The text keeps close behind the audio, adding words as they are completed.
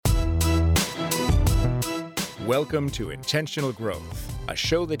Welcome to Intentional Growth, a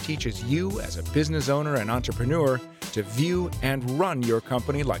show that teaches you as a business owner and entrepreneur to view and run your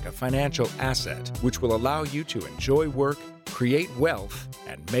company like a financial asset, which will allow you to enjoy work, create wealth,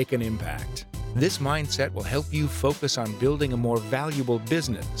 and make an impact. This mindset will help you focus on building a more valuable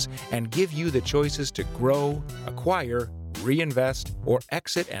business and give you the choices to grow, acquire, reinvest, or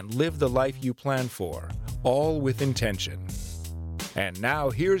exit and live the life you plan for, all with intention. And now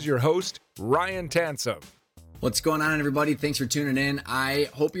here's your host, Ryan Tansom. What's going on, everybody? Thanks for tuning in. I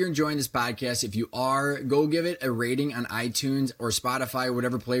hope you're enjoying this podcast. If you are, go give it a rating on iTunes or Spotify or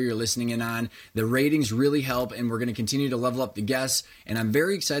whatever player you're listening in on. The ratings really help, and we're going to continue to level up the guests. And I'm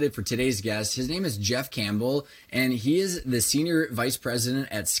very excited for today's guest. His name is Jeff Campbell, and he is the Senior Vice President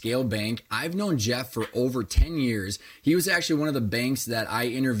at Scale Bank. I've known Jeff for over 10 years. He was actually one of the banks that I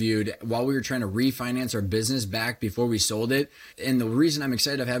interviewed while we were trying to refinance our business back before we sold it. And the reason I'm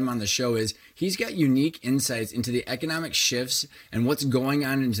excited to have him on the show is he's got unique insights into the economic shifts and what's going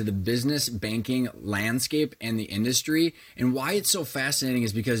on into the business banking landscape and the industry. And why it's so fascinating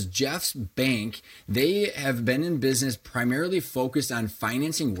is because Jeff's bank, they have been in business primarily focused on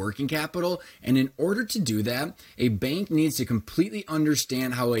financing working capital. And in order to do that, a bank needs to completely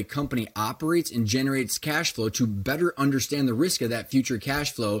understand how a company operates and generates cash flow to better understand the risk of that future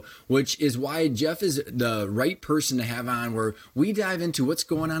cash flow, which is why Jeff is the right person to have on, where we dive into what's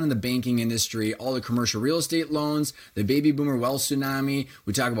going on in the banking industry, all the commercial real estate loans, the baby boomer wealth tsunami.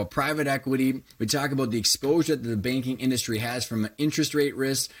 We talk about private equity. We talk about the exposure that the banking industry has from interest rate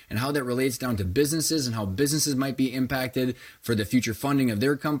risk and how that relates down to businesses and how businesses might be impacted for the future funding of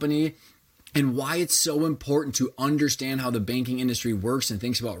their company, and why it's so important to understand how the banking industry works and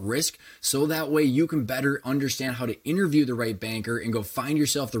thinks about risk, so that way you can better understand how to interview the right banker and go find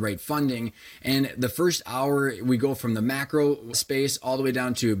yourself the right funding. And the first hour, we go from the macro space all the way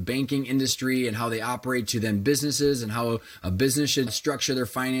down to banking industry and how they operate, to then businesses and how a business should structure their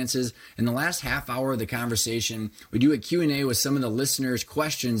finances. In the last half hour of the conversation, we do a Q&A with some of the listeners'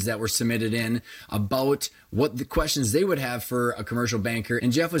 questions that were submitted in about what the questions they would have for a commercial banker.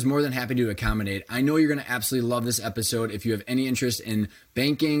 And Jeff was more than happy to accommodate. I know you're going to absolutely love this episode if you have any interest in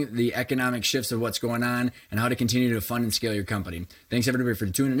banking, the economic shifts of what's going on, and how to continue to fund and scale your company. Thanks everybody for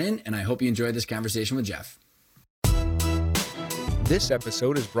tuning in, and I hope you enjoyed this conversation with Jeff. This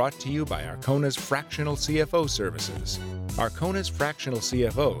episode is brought to you by Arcona's Fractional CFO Services. Arcona's Fractional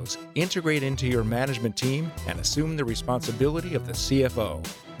CFOs integrate into your management team and assume the responsibility of the CFO.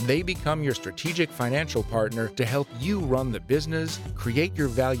 They become your strategic financial partner to help you run the business, create your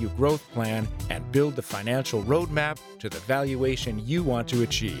value growth plan, and build the financial roadmap to the valuation you want to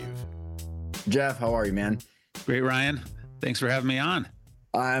achieve. Jeff, how are you, man? Great, Ryan. Thanks for having me on.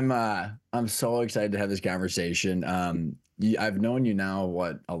 I'm so excited to have this conversation. I've known you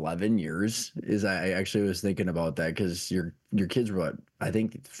now, 11 years? I actually was thinking about that because your kids were, I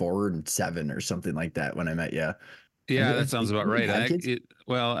think 4 and 7 or something like that when I met you. Yeah, that sounds about right.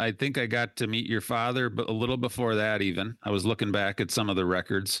 I think I got to meet your father, but a little before that even. I was looking back at some of the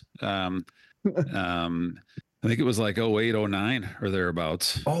records. I think it was like 08, 09 or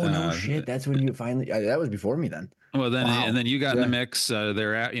thereabouts. Oh, no shit. That's when you finally, that was before me then. Well, then, wow. And then you got in the mix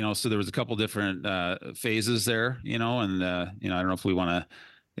there, so there was a couple different phases there, and, I don't know if we want to,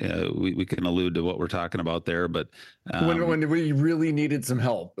 we can allude to what we're talking about there, but when we really needed some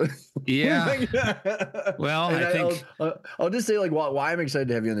help. Yeah. Well, I'll just say why I'm excited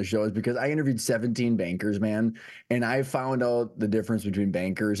to have you on the show is because I interviewed 17 bankers, man. And I found out the difference between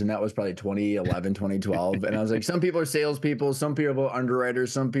bankers, and that was probably 2011, 2012. And I was like, some people are salespeople, some people are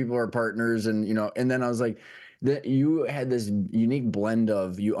underwriters, some people are partners. And, and then I was like, that you had this unique blend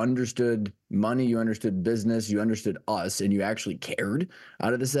of, you understood money, you understood business, you understood us, and you actually cared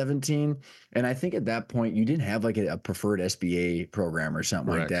out of the 17. And I think at that point you didn't have a preferred SBA program or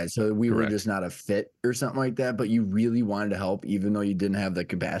something like that. So we were just not a fit or something like that, but you really wanted to help even though you didn't have the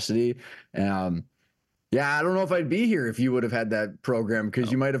capacity. Yeah, I don't know if I'd be here if you would have had that program,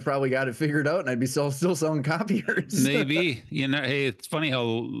 because you might have probably got it figured out and I'd be still selling copiers. Maybe, hey, it's funny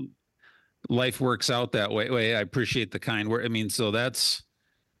how life works out that way. I appreciate the kind word. I mean, so that's,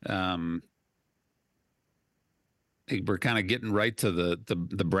 we're kind of getting right to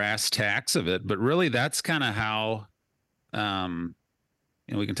the brass tacks of it, but really that's kind of how,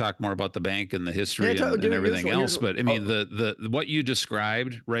 we can talk more about the bank and the history and everything else. But I mean, the what you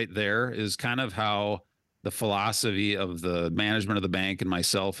described right there is kind of how the philosophy of the management of the bank and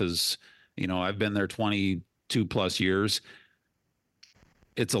myself is, I've been there 22 plus years.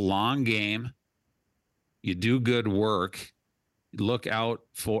 It's a long game. You do good work. Look out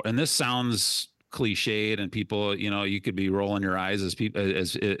for, and this sounds cliched and people, you could be rolling your eyes as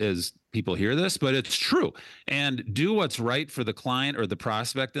people hear this, but it's true. And do what's right for the client or the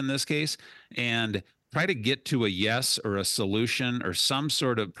prospect in this case, and try to get to a yes or a solution or some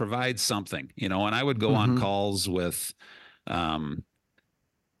sort of provide something, and I would go on calls with, in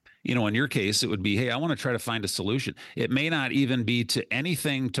your case, it would be, hey, I want to try to find a solution. It may not even be to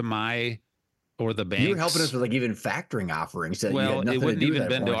anything to my or the bank. You were helping us with like even factoring offerings. That well, it wouldn't even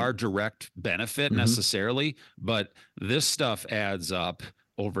been to our direct benefit necessarily, but this stuff adds up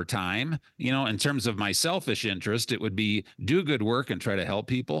over time. In terms of my selfish interest, it would be do good work and try to help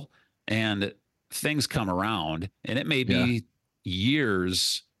people, and things come around, and it may be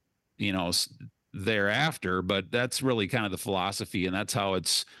years, thereafter, but that's really kind of the philosophy, and that's how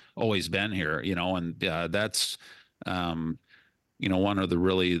it's always been here, and that's, one of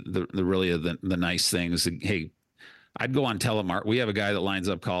the nice things. Hey, I'd go on telemark. We have a guy that lines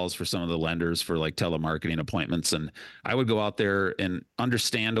up calls for some of the lenders for like telemarketing appointments. And I would go out there, and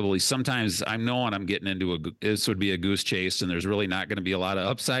understandably, sometimes I'm knowing I'm getting into this would be a goose chase, and there's really not going to be a lot of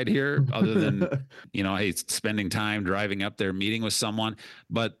upside here other than, hey, spending time driving up there, meeting with someone,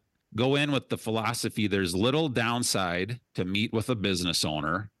 but go in with the philosophy. There's little downside to meet with a business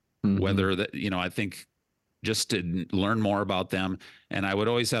owner, whether that, I think just to learn more about them. And I would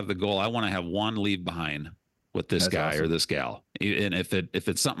always have the goal. I want to have one leave behind with this guy or this gal. And if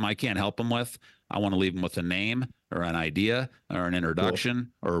it's something I can't help them with, I want to leave them with a name or an idea or an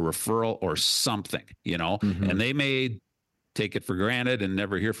introduction or a referral or something, and they may take it for granted and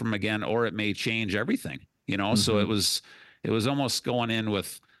never hear from them again, or it may change everything, so it was almost going in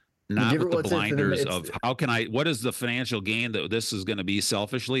with not with the blinders of what is the financial gain that this is going to be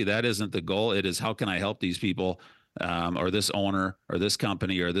selfishly. That isn't the goal. It is, how can I help these people, or this owner or this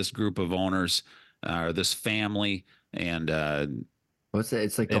company or this group of owners, or this family, and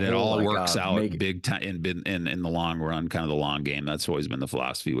it's like it all works out big time in the long run, kind of the long game. That's always been the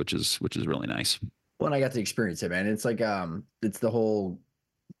philosophy, which is really nice. Well, and I got to experience it, man. It's like it's the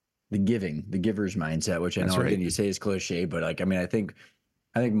giver's mindset, which I know again you say is cliche, but like, I mean, I think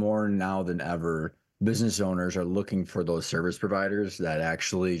more now than ever, business owners are looking for those service providers that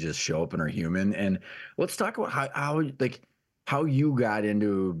actually just show up and are human. And let's talk about how you got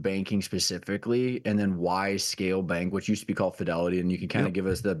into banking specifically, and then why Scale Bank, which used to be called Fidelity. And you can kind of give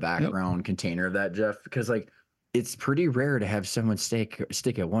us the background container of that, Jeff, because like it's pretty rare to have someone stick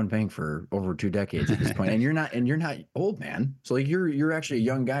at one bank for over 2 decades at this point. And you're not old, man. So like you're actually a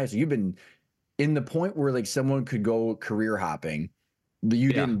young guy. So you've been in the point where like someone could go career hopping.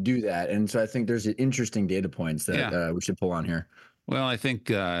 You didn't do that. And so I think there's interesting data points that we should pull on here. Well, I think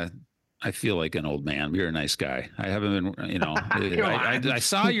I feel like an old man. You're a nice guy. I haven't been, I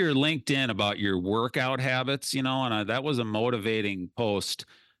saw your LinkedIn about your workout habits, and that was a motivating post.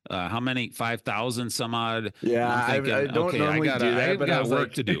 How many? 5,000 some odd. Yeah. Thinking, I don't normally do that, but I got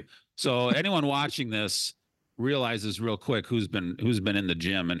work to do. So anyone watching this realizes real quick who's been in the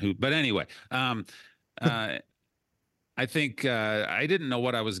gym and who, but anyway, I think I didn't know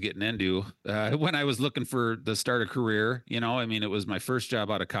what I was getting into when I was looking to start a career. I mean, it was my first job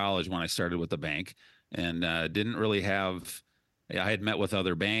out of college when I started with the bank, and didn't really have. I had met with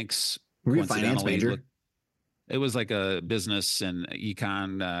other banks. Were you a finance major? It was like a business and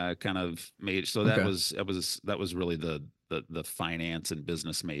econ kind of major. So that was really the finance and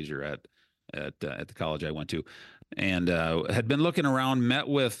business major at the college I went to, and had been looking around.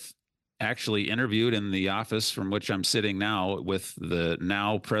 Actually interviewed in the office from which I'm sitting now with the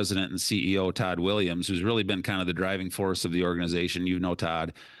now president and CEO, Todd Williams, who's really been kind of the driving force of the organization.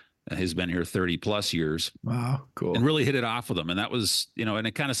 Todd has been here 30 plus years. Wow. Cool. And really hit it off with him. And that was, and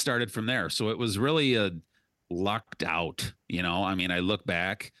it kind of started from there. So it was really lucked out, I mean, I look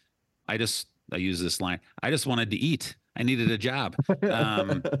back, I use this line. I just wanted to eat. I needed a job,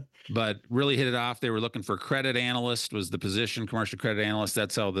 but really hit it off. They were looking for credit analyst was the position, commercial credit analyst.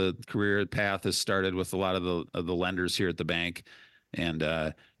 That's how the career path has started with a lot of the lenders here at the bank, and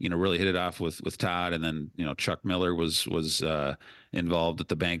really hit it off with Todd. And then Chuck Miller was involved at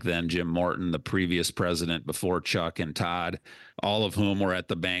the bank then. Jim Morton, the previous president before Chuck and Todd, all of whom were at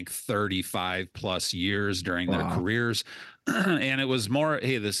the bank 35 plus years during their careers. And it was more,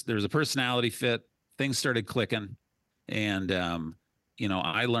 hey, there's a personality fit. Things started clicking. And,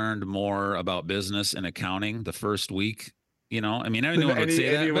 I learned more about business and accounting the first week, I mean, I don't know how to say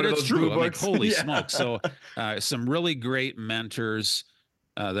that, but it's true. I'm like, holy smokes. So, some really great mentors,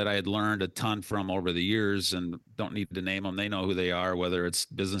 that I had learned a ton from over the years, and don't need to name them. They know who they are, whether it's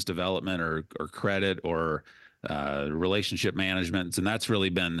business development or credit or, relationship management. And that's really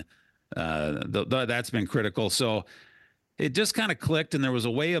been, that's been critical. So, it just kind of clicked, and there was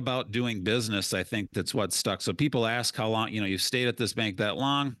a way about doing business, I think, that's what stuck. So people ask how long, you've stayed at this bank that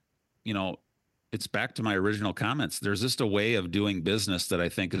long. It's back to my original comments. There's just a way of doing business that I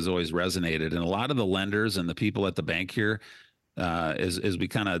think has always resonated. And a lot of the lenders and the people at the bank here, as we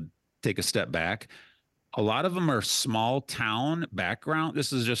kind of take a step back, a lot of them are small town background.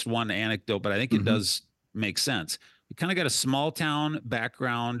 This is just one anecdote, but I think it does make sense. We kind of got a small town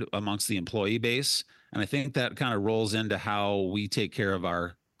background amongst the employee base. And I think that kind of rolls into how we take care of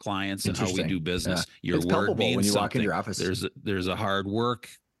our clients and how we do business. Yeah. Your word means when you walk into your office. There's a hard work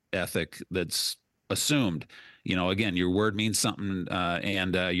ethic that's assumed. Again, your word means something,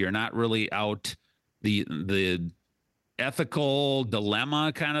 and you're not really out the ethical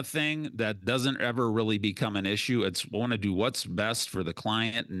dilemma kind of thing that doesn't ever really become an issue. It's want to do what's best for the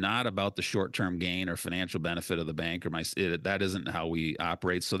client, not about the short-term gain or financial benefit of the bank or that isn't how we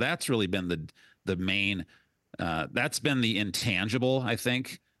operate. So that's really been the main, that's been the intangible, I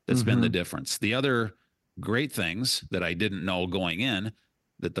think, that's been the difference. The other great things that I didn't know going in,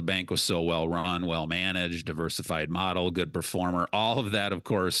 that the bank was so well run, well managed, diversified model, good performer, all of that, of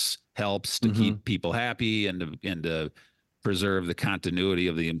course, helps to keep people happy and to preserve the continuity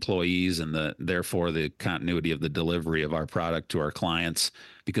of the employees and therefore the continuity of the delivery of our product to our clients,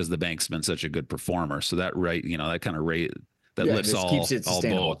 because the bank's been such a good performer. So that that kind of rate that lifts all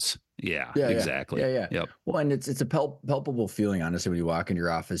boats. Yeah, exactly. Yeah. Yep. Well, and it's a palpable feeling, honestly, when you walk into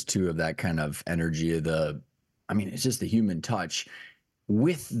your office too, of that kind of energy of it's just the human touch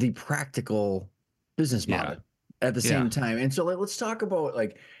with the practical business model at the same time. And so let's talk about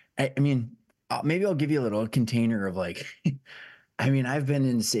maybe I'll give you a little container of I've been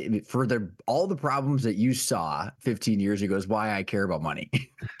in all the problems that you saw 15 years ago is why I care about money,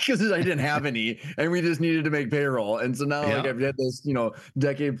 because I didn't have any and we just needed to make payroll. And so now I've had this,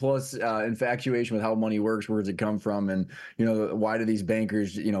 decade plus infatuation with how money works. Where does it come from? And, why do these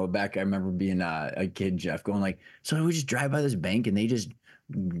bankers, back, I remember being a kid, Jeff, going so we just drive by this bank and they just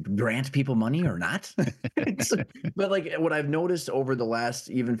grant people money or not? But what I've noticed over the last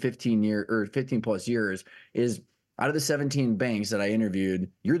even 15 plus years is, out of the 17 banks that I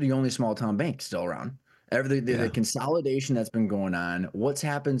interviewed, you're the only small town bank still around. The consolidation that's been going on, what's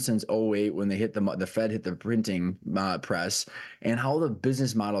happened since 2008 when they hit the Fed hit the printing press, and how the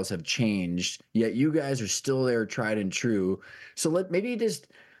business models have changed, yet you guys are still there, tried and true. So maybe just,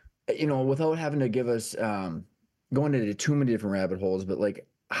 without having to give us going into too many different rabbit holes, but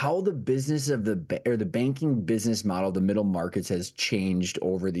how the business of the banking business model, the middle markets, has changed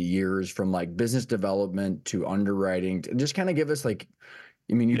over the years, from business development to underwriting. Just kind of give us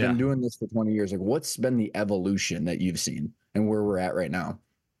you've been doing this for 20 years. What's been the evolution that you've seen and where we're at right now?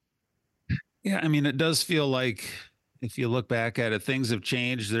 Yeah, it does feel like, if you look back at it, things have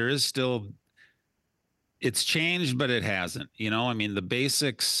changed. There is still, it's changed, but it hasn't. The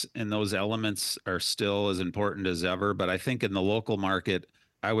basics and those elements are still as important as ever. But I think in the local market,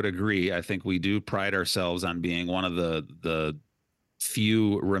 I would agree. I think we do pride ourselves on being one of the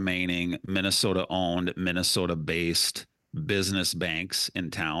few remaining Minnesota-owned, Minnesota-based business banks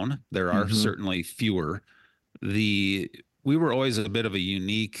in town. There are certainly fewer. We were always a bit of a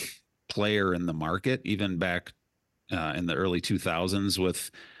unique player in the market, even back in the early 2000s,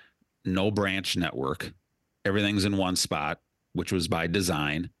 with no branch network. Everything's in one spot, which was by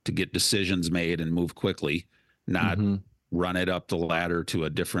design to get decisions made and move quickly, not run it up the ladder to a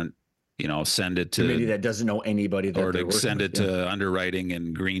different, send it to committee that doesn't know anybody, or to send it to underwriting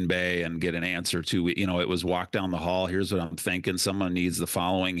in Green Bay and get an answer to, it was walk down the hall. Here's what I'm thinking. Someone needs the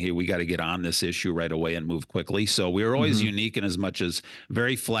following. Hey, we got to get on this issue right away and move quickly. So we were always unique in as much as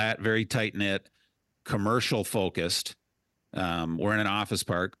very flat, very tight knit, commercial focused. We're in an office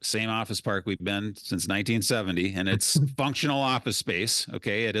park, same office park we've been since 1970, and it's functional office space.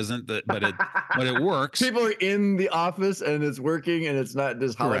 Okay. It isn't but it works. People are in the office and it's working, and it's not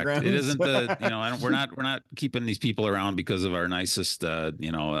just holograms. Correct. It isn't we're not keeping these people around because of our nicest,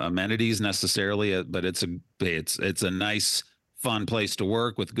 amenities necessarily, but it's a nice, fun place to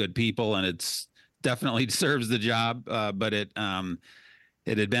work with good people. And it's definitely serves the job. But it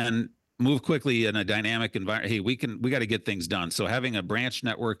had been move quickly in a dynamic environment. Hey, we got to get things done. So having a branch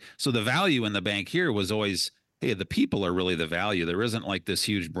network. So the value in the bank here was always, hey, the people are really the value. There isn't this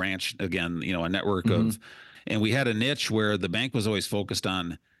huge branch, again, a network of, and we had a niche where the bank was always focused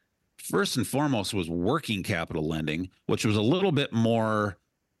on, first and foremost, was working capital lending, which was a little bit more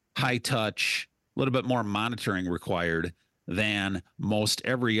high touch, a little bit more monitoring required than most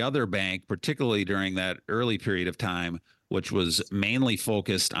every other bank, particularly during that early period of time, which was mainly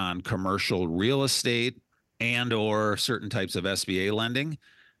focused on commercial real estate and or certain types of SBA lending.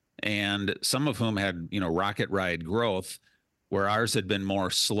 and some of whom had, rocket ride growth, where ours had been more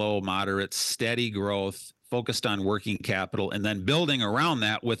slow, moderate, steady growth, focused on working capital, and then building around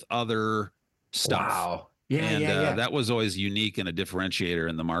that with other stuff. Wow. Yeah, and yeah. That was always unique and a differentiator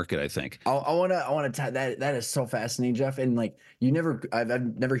in the market, I think. I want to tie that. That is so fascinating, Jeff. And like,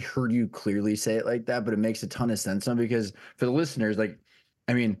 I've never heard you clearly say it like that, but it makes a ton of sense now, because for the listeners, like,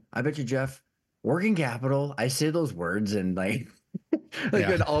 I mean, I bet you, Jeff, working capital, I say those words and like, like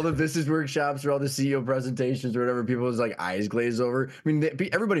in all the business workshops or all the CEO presentations or whatever, people's like eyes glaze over. I mean,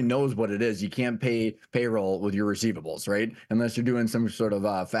 everybody knows what it is. You can't pay payroll with your receivables, right? Unless you're doing some sort of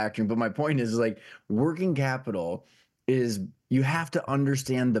factoring. But my point is like, working capital is, you have to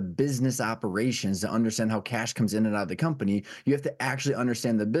understand the business operations to understand how cash comes in and out of the company. You have to actually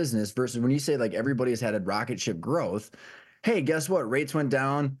understand the business, versus when you say like everybody has had a rocket ship growth. Hey, guess what? Rates went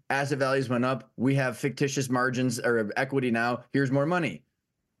down, asset values went up. We have fictitious margins or equity now. Here's more money.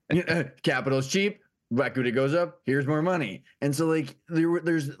 Capital is cheap. Equity goes up. Here's more money. And so like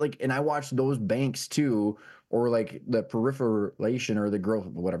there's like, and I watched those banks too, or like the proliferation or the growth,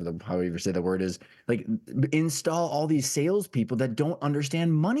 whatever however you say the word is, like install all these salespeople that don't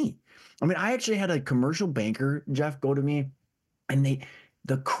understand money. I mean, I actually had a commercial banker, Jeff, go to me, and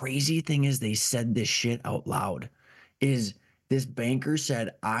the crazy thing is they said this shit out loud. Is this banker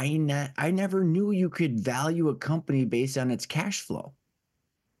said, I never knew you could value a company based on its cash flow.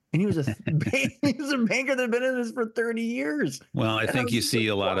 And he was a banker that had been in this for 30 years. Well, I think you see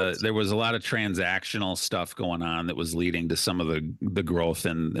there was a lot of transactional stuff going on that was leading to some of the growth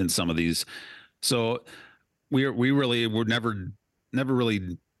in some of these. So we really were never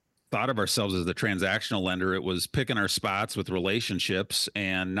really thought of ourselves as the transactional lender. It was picking our spots with relationships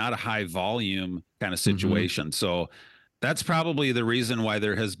and not a high volume kind of situation. Mm-hmm. So that's probably the reason why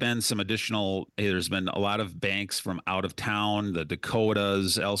there's been a lot of banks from out of town, the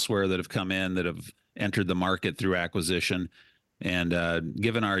Dakotas, elsewhere, that have come in, that have entered the market through acquisition. And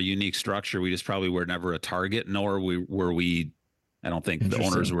given our unique structure, we just probably were never a target, nor were we, I don't think the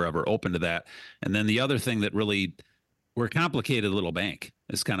owners were ever open to that. And then the other thing that really, we're a complicated little bank,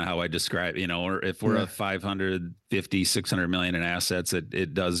 is kind of how I describe, or if we're a 550, 600 million in assets,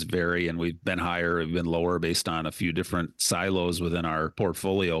 it does vary. And we've been higher, we've been lower based on a few different silos within our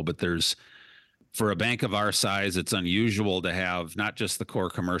portfolio. But for a bank of our size, it's unusual to have not just the core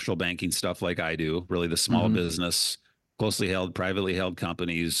commercial banking stuff like I do, really the small business, closely held, privately held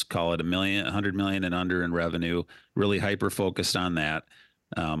companies, call it $1 million, 100 million and under in revenue, really hyper focused on that.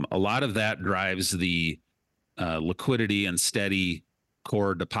 A lot of that drives the liquidity and steady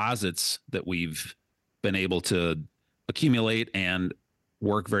core deposits that we've been able to accumulate and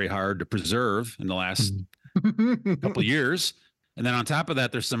work very hard to preserve in the last couple of years. And then on top of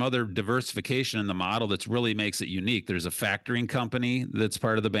that, there's some other diversification in the model that's really makes it unique. There's a factoring company that's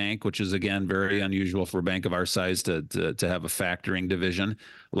part of the bank, which is, again, very unusual for a bank of our size to have a factoring division.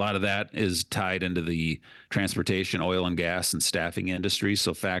 A lot of that is tied into the transportation, oil and gas, and staffing industry.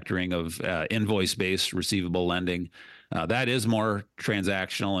 So factoring of invoice-based receivable lending, that is more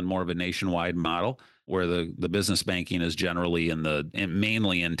transactional and more of a nationwide model, where the business banking is generally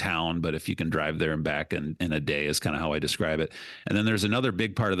mainly in town, but if you can drive there and back in a day is kind of how I describe it. And then there's another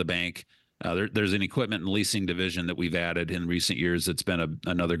big part of the bank. There's an equipment and leasing division that we've added in recent years. It's been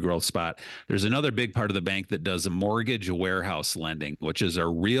another growth spot. There's another big part of the bank that does a mortgage warehouse lending, which is a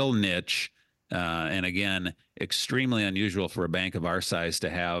real niche. And again, extremely unusual for a bank of our size to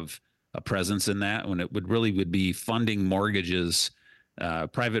have a presence in that, when it would be funding mortgages,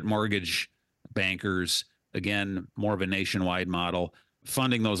 private mortgage bankers, again, more of a nationwide model,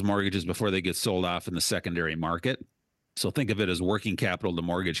 funding those mortgages before they get sold off in the secondary market. So think of it as working capital to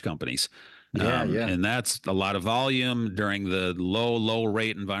mortgage companies. And that's a lot of volume during the low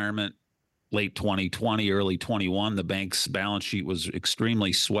rate environment, late 2020, early 21. The bank's balance sheet was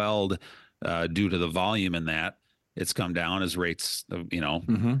extremely swelled due to the volume in that. It's come down as rates,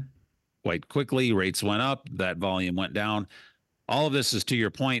 quite quickly. Rates went up, that volume went down. All of this is, to your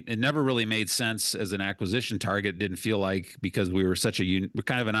point, it never really made sense as an acquisition target. Didn't feel like, because we were we're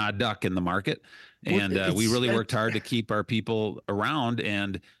kind of an odd duck in the market, and we really worked hard to keep our people around.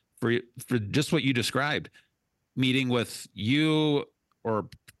 And for just what you described, meeting with you, or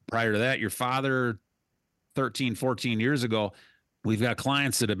prior to that, your father 13, 14 years ago, we've got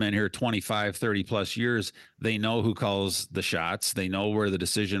clients that have been here 25, 30 plus years. They know who calls the shots. They know who the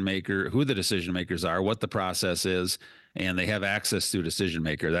decision makers are, what the process is, and they have access to a decision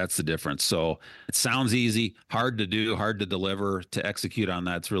maker. That's the difference. So it sounds easy, hard to do, hard to deliver, to execute on.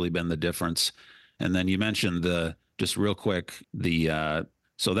 That's really been the difference. And then you mentioned just real quick,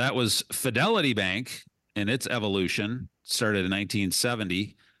 so that was Fidelity Bank, and its evolution started in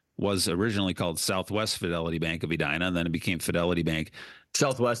 1970. was originally called Southwest Fidelity Bank of Edina, and then it became Fidelity Bank.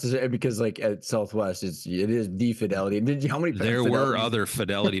 Southwest is because like at Southwest it is the Fidelity. How many? There were other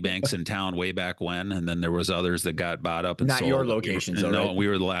Fidelity banks in town way back when, and then there was others that got bought up and not sold. Your locations. No, we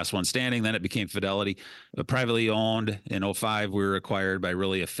were the last one standing. Then it became Fidelity, privately owned. In 2005, we were acquired by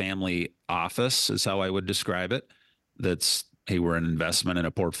really a family office, is how I would describe it. That's, hey, we're an investment in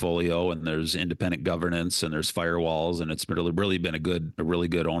a portfolio, and there's independent governance, and there's firewalls, and it's really been a really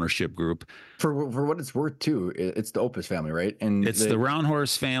good ownership group. For what it's worth, too, it's the Opus family, right? And it's the Round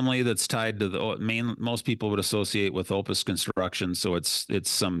Horse family that's tied to the main. Most people would associate with Opus Construction, so it's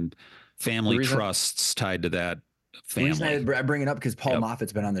some family trusts tied to that family. The reason I bring it up because Paul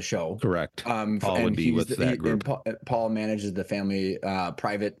Moffat's been on the show. Correct. Paul would be with that group. Paul manages the family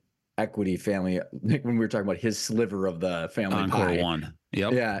private equity family when we were talking about his sliver of the family Encore pie. One.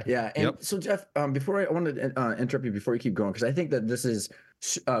 Yep. Yeah. And so Jeff, before I wanted to interrupt you before you keep going, because I think that this is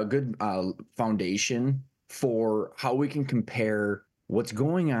a good foundation for how we can compare what's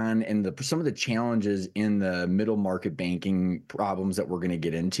going on and some of the challenges in the middle market banking problems that we're going to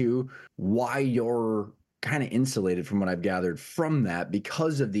get into, why you're kind of insulated from what I've gathered from that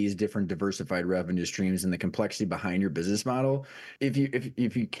because of these different diversified revenue streams and the complexity behind your business model. If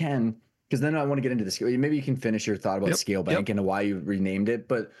you can, because then I want to get into this. Maybe you can finish your thought about Scale Bank and why you renamed it.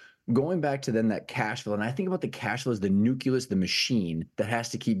 But going back to then that cash flow, and I think about the cash flow as the nucleus, the machine that has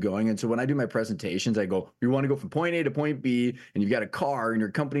to keep going. And so when I do my presentations, I go, you want to go from point A to point B, and you've got a car, and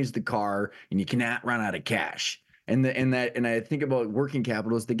your company's the car, and you cannot run out of cash. And I think about working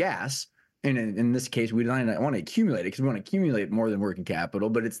capital as the gas. And in this case, we don't want to accumulate it because we want to accumulate more than working capital,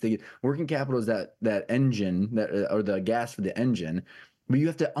 but it's the working capital is that engine or the gas for the engine. But you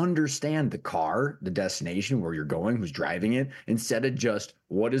have to understand the car, the destination, where you're going, who's driving it, instead of just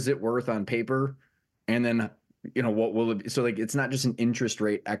what is it worth on paper, and then what will it be? So like it's not just an interest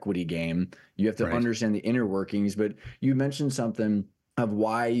rate equity game. You have to understand the inner workings. But you mentioned something of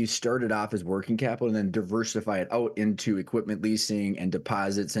why you started off as working capital and then diversify it out into equipment leasing and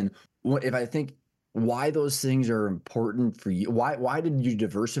deposits. And what if I think why those things are important for you? Why did you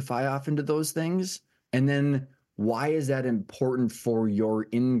diversify off into those things? And then why is that important for your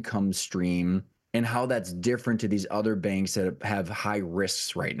income stream and how that's different to these other banks that have high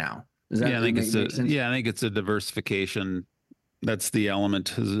risks right now? Does that I think it's a diversification. That's the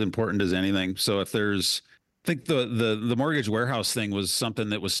element as important as anything. So if there's, I think the mortgage warehouse thing was something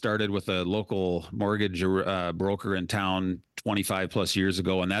that was started with a local mortgage broker in town 25 plus years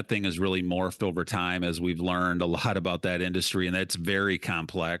ago. And that thing has really morphed over time as we've learned a lot about that industry. And that's very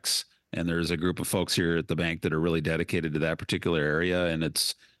complex. And there's a group of folks here at the bank that are really dedicated to that particular area. And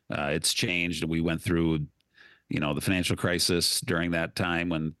it's changed. We went through, the financial crisis during that time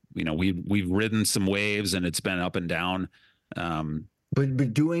when, we've ridden some waves and it's been up and down.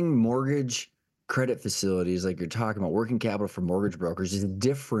 But doing mortgage credit facilities, like you're talking about, working capital for mortgage brokers is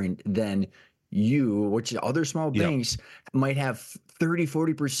different than which other small banks might have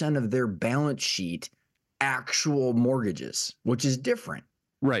 30-40% of their balance sheet actual mortgages, which is different.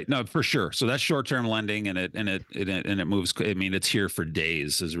 Right. No, for sure. So that's short-term lending, and it moves. I mean, it's here for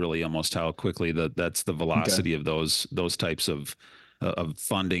days is really almost how quickly that's the velocity of those types of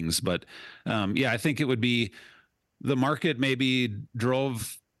fundings. But I think it would be the market maybe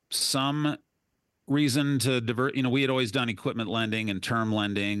drove some reason to divert. We had always done equipment lending and term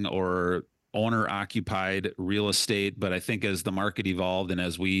lending or owner occupied real estate. But I think as the market evolved and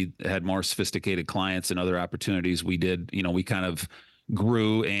as we had more sophisticated clients and other opportunities, we kind of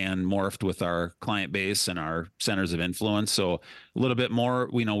grew and morphed with our client base and our centers of influence. So a little bit more,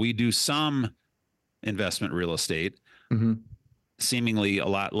 we do some investment real estate, seemingly a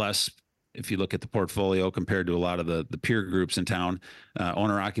lot less if you look at the portfolio compared to a lot of the peer groups in town.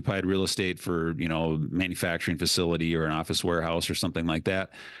 Owner occupied real estate for, manufacturing facility or an office warehouse or something like that.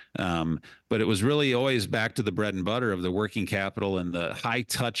 But it was really always back to the bread and butter of the working capital and the high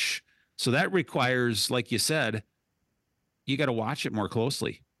touch. So that requires, like you said, you got to watch it more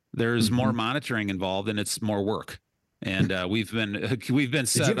closely. There's more monitoring involved and it's more work. And we've been set up to do that.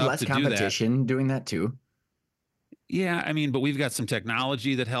 Did you have less competition doing that too? Yeah, I mean, but we've got some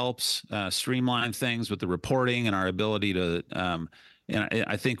technology that helps streamline things with the reporting and our ability to. And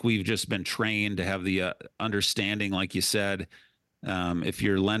I think we've just been trained to have the understanding, like you said, if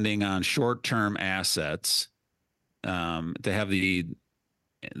you're lending on short-term assets, to have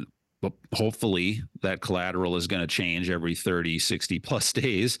hopefully that collateral is going to change every 30, 60 plus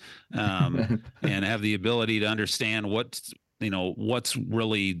days, and have the ability to understand what's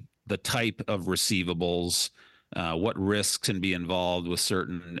really the type of receivables. What risks can be involved with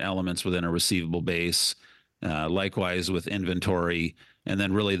certain elements within a receivable base. Likewise with inventory, and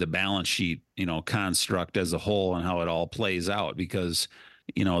then really the balance sheet, construct as a whole and how it all plays out. Because,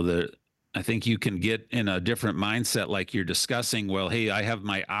 I think you can get in a different mindset, like you're discussing. Well, hey, I have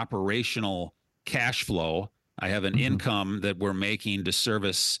my operational cash flow. I have an income that we're making to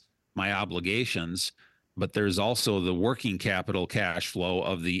service my obligations, but there's also the working capital cash flow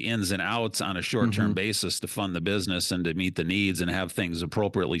of the ins and outs on a short-term basis to fund the business and to meet the needs and have things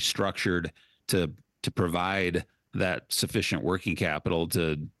appropriately structured to provide that sufficient working capital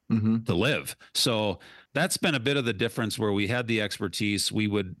to live. So that's been a bit of the difference where we had the expertise. We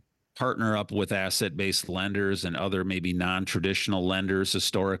would partner up with asset-based lenders and other maybe non-traditional lenders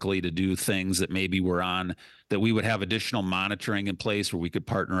historically to do things that maybe were on, that we would have additional monitoring in place where we could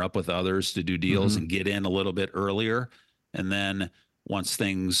partner up with others to do deals and get in a little bit earlier. And then once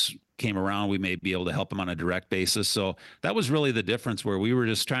things came around, we may be able to help them on a direct basis. So that was really the difference, where we were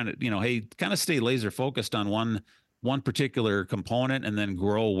just trying to, hey, kind of stay laser focused on one particular component and then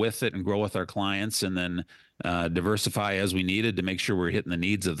grow with it and grow with our clients, and then diversify as we needed to make sure we're hitting the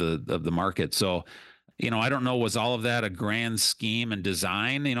needs of the market. So, I don't know, was all of that a grand scheme and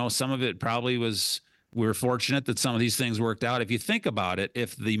design? Some of it probably was. We're fortunate that some of these things worked out. If you think about it,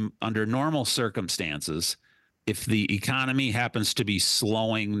 under normal circumstances, if the economy happens to be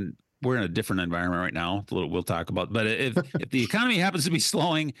slowing, we're in a different environment right now. We'll talk about, but if the economy happens to be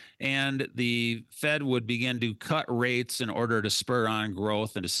slowing and the Fed would begin to cut rates in order to spur on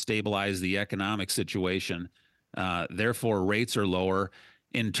growth and to stabilize the economic situation, therefore rates are lower.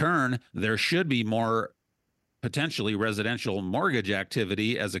 In turn, there should be more potentially residential mortgage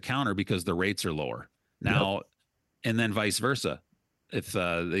activity as a counter because the rates are lower now, and then vice versa. If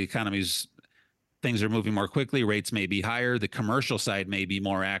the economy's things are moving more quickly, rates may be higher. The commercial side may be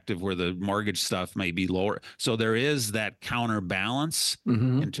more active where the mortgage stuff may be lower. So there is that counterbalance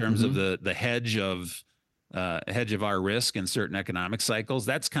in terms of the hedge of our risk in certain economic cycles.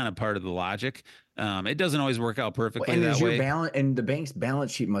 That's kind of part of the logic. It doesn't always work out perfectly that way. And the bank's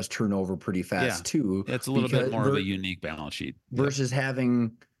balance sheet must turn over pretty fast too. It's a little bit more of a unique balance sheet versus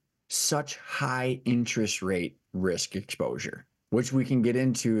having such high interest rate risk exposure, which we can get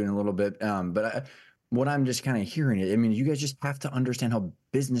into in a little bit. But what I'm just kind of hearing it, I mean, you guys just have to understand how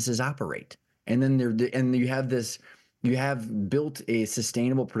businesses operate. And then you have built a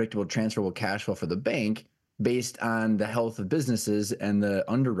sustainable, predictable, transferable cash flow for the bank based on the health of businesses and the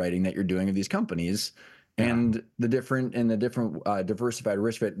underwriting that you're doing of these companies and the different diversified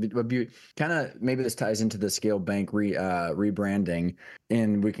risk fit. Kind of, maybe this ties into the Scale Bank rebranding,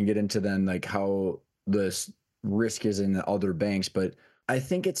 and we can get into then like how this risk is in the other banks. But I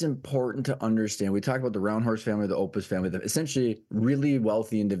think it's important to understand, we talk about the Roundhorse family, the Opus family, essentially really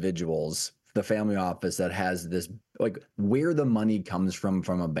wealthy individuals, the family office that has this, like, where the money comes from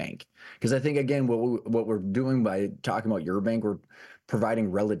a bank. Because I think, again, what we're doing by talking about your bank, we're providing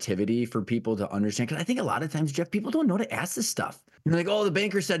relativity for people to understand. Because I think a lot of times, Jeff, people don't know to ask this stuff. You're like, oh, the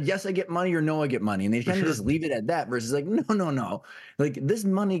banker said, yes, I get money, or no, I get money. And they kind of just leave it at that versus like, no. Like, this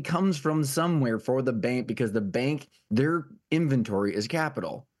money comes from somewhere for the bank, because the bank, their inventory is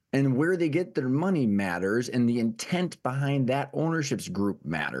capital. And where they get their money matters, and the intent behind that ownership's group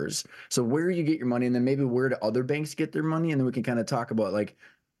matters. So where you get your money, and then maybe where do other banks get their money, and then we can kind of talk about like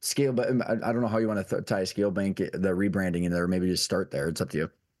Scale. But I don't know how you want to tie Scale Bank, the rebranding in there, or maybe just start there. It's up to you.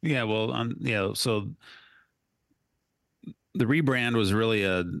 Yeah, well, so the rebrand was really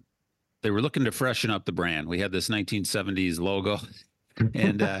they were looking to freshen up the brand. We had this 1970s logo.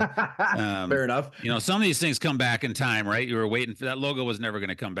 And fair enough. Some of these things come back in time, right? You were waiting for that logo, was never going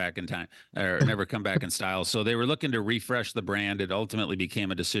to come back in time, or never come back in style. So they were looking to refresh the brand. It ultimately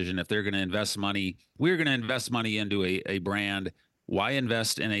became a decision. If they're going to invest money, we're going to invest money into a brand. Why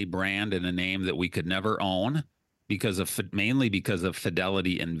invest in a brand and a name that we could never own? Mainly because of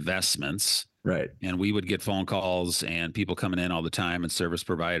Fidelity Investments. Right. And we would get phone calls and people coming in all the time, and service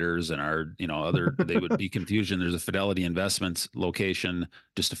providers and our, they would be confusion. There's a Fidelity Investments location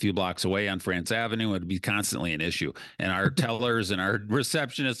just a few blocks away on France Avenue. It would be constantly an issue. And our tellers and our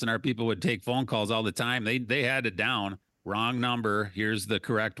receptionists and our people would take phone calls all the time. They had it down. Wrong number. Here's the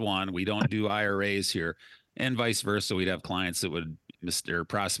correct one. We don't do IRAs here. And vice versa. We'd have clients that would or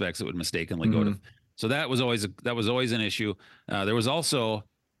prospects that would mistakenly go to. So that was always an issue. There was also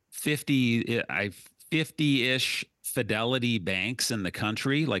 50-ish Fidelity banks in the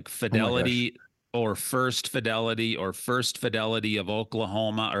country, like Fidelity or First Fidelity or First Fidelity of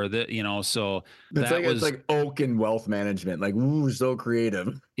Oklahoma, or so it's like Oak and Wealth Management, like, ooh, so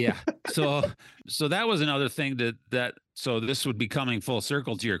creative. Yeah. So that was another thing so this would be coming full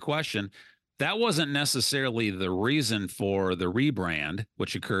circle to your question. That wasn't necessarily the reason for the rebrand,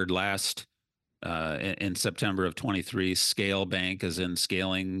 which occurred last in September of 23. Scale Bank is in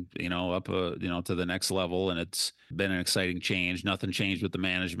scaling, up, to the next level. And it's been an exciting change. Nothing changed with the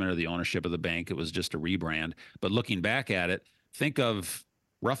management or the ownership of the bank. It was just a rebrand. But looking back at it, think of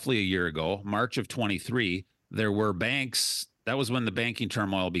roughly a year ago, March of 23, there were banks. That was when the banking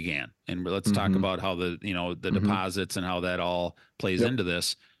turmoil began. And let's talk about how the deposits and how that all plays into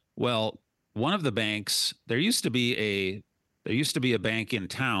this. Well, one of the banks, there used to be a bank in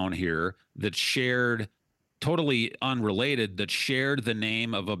town here that shared, totally unrelated, that shared the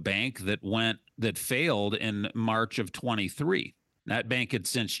name of a bank that failed in March of 23. That bank had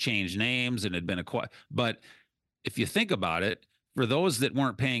since changed names and had been acquired. But if you think about it, for those that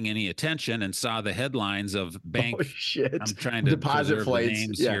weren't paying any attention and saw the headlines of bank, I'm trying to deposit preserve flights. the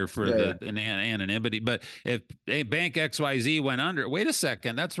names here for anonymity. But if a bank XYZ went under, wait a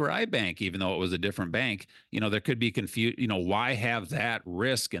second, that's where I bank, even though it was a different bank. There could be confusion. Why have that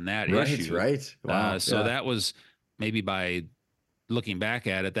risk and that issue? Right. Wow. So that was maybe, by looking back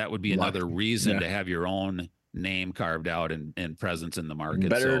at it, that would be another reason to have your own name carved out and presence in the market.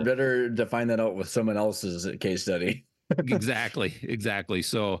 Better to find that out with someone else's case study. Exactly.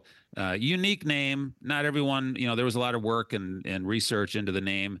 So unique name. Not everyone, there was a lot of work and research into the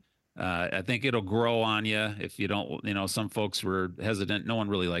name. I think it'll grow on you if you don't, some folks were hesitant. No one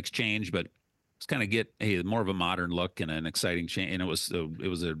really likes change, but it's kind of get more of a modern look and an exciting change. And it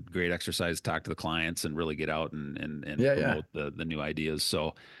was a great exercise to talk to the clients and really get out and promote the new ideas.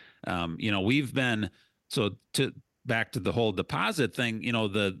 So, we've been, back to the whole deposit thing,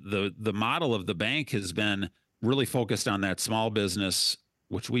 the model of the bank has been really focused on that small business,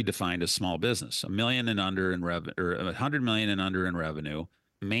 which we defined as small business, $1 million and under in revenue, or $100 million and under in revenue,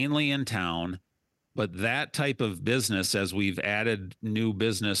 mainly in town. But that type of business, as we've added new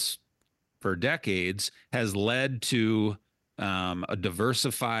business for decades, has led to a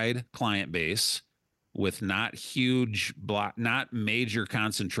diversified client base with not major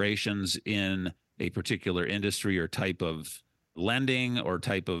concentrations in a particular industry or type of lending or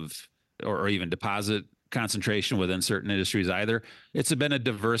type of, or even deposit concentration within certain industries either. It's been a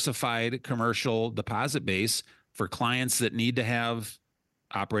diversified commercial deposit base for clients that need to have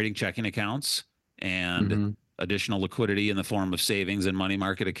operating checking accounts and additional liquidity in the form of savings and money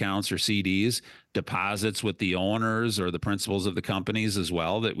market accounts or CDs, deposits with the owners or the principals of the companies as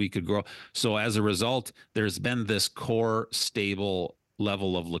well that we could grow. So as a result, there's been this core stable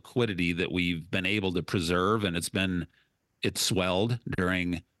level of liquidity that we've been able to preserve, and it swelled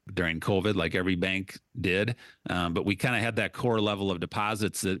during COVID, like every bank did. But we kind of had that core level of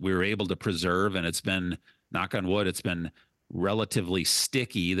deposits that we were able to preserve. And it's been, knock on wood, it's been relatively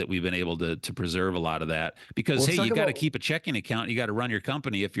sticky that we've been able to preserve a lot of that. Because, you got to keep a checking account. You got to run your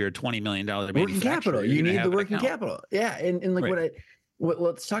company. If you're a $20 million working capital, you need the working capital. Yeah. And like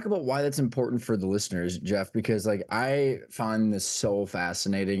let's talk about why that's important for the listeners, Jeff, because I find this so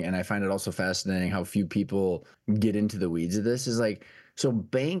fascinating. And I find it also fascinating how few people get into the weeds of this. So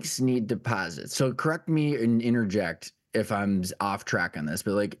banks need deposits. So correct me and interject if I'm off track on this,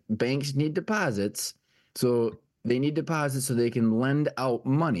 but banks need deposits. So they need deposits so they can lend out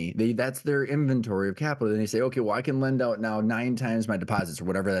money. That's their inventory of capital. Then they say, okay, well, I can lend out now 9 times my deposits or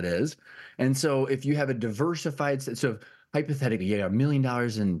whatever that is. And so if you have a diversified, so hypothetically, you have $1 million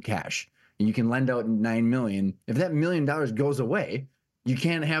in cash and you can lend out 9 million. If that $1 million goes away, you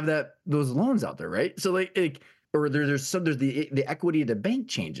can't have those loans out there, right? So or there's the equity of the bank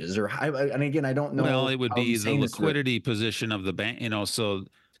changes, and again, I don't know. Well, it would be the liquidity position of the bank, so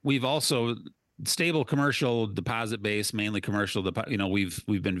we've also stable commercial deposit base, mainly commercial.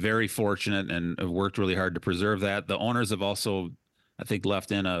 We've been very fortunate and have worked really hard to preserve that. The owners have also, I think,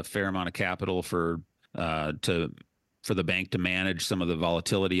 left in a fair amount of capital for the bank to manage some of the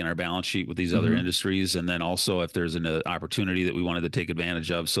volatility in our balance sheet with these other industries. And then also if there's an opportunity that we wanted to take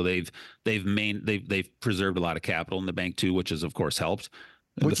advantage of. So they've preserved a lot of capital in the bank too, which has of course helped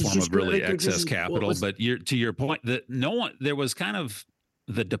in the form of really excess capital. But to your point that there was kind of,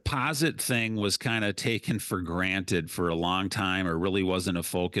 the deposit thing was kind of taken for granted for a long time, or really wasn't a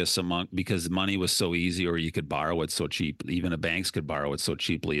focus because money was so easy, or you could borrow it so cheap. Even the banks could borrow it so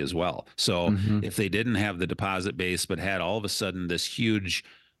cheaply as well. So if they didn't have the deposit base, but had all of a sudden this huge,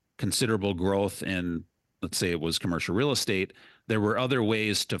 considerable growth in, let's say it was commercial real estate, there were other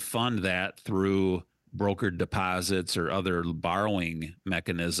ways to fund that through brokered deposits or other borrowing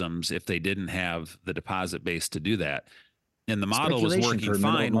mechanisms if they didn't have the deposit base to do that. And the model was working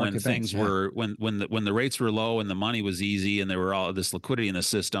fine when things were when the rates were low and the money was easy and there were all this liquidity in the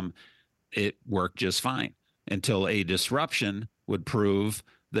system. It worked just fine until a disruption would prove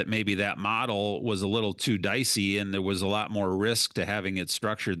that maybe that model was a little too dicey and there was a lot more risk to having it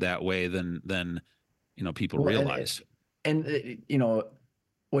structured that way than people realize. And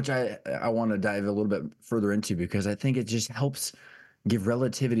which I want to dive a little bit further into, because I think it just helps give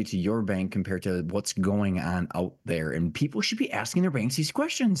relativity to your bank compared to what's going on out there. And people should be asking their banks these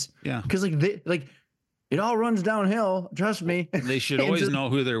questions. Yeah. Because it all runs downhill. Trust me. They should always know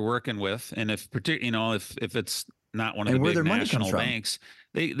who they're working with. And if it's not one of the big national banks,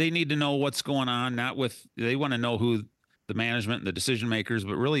 they need to know what's going on. They want to know who the management and the decision makers,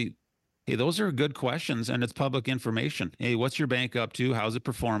 but really, hey, those are good questions, and it's public information. Hey, what's your bank up to? How's it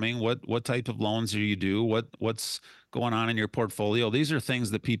performing? What type of loans do you do? What's going on in your portfolio? These are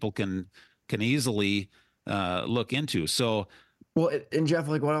things that people can easily look into. So, well, and Jeff,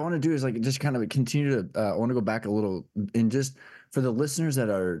 what I want to do is just kind of continue to. I want to go back a little, and just for the listeners that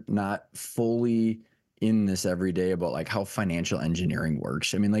are not fully in this every day about how financial engineering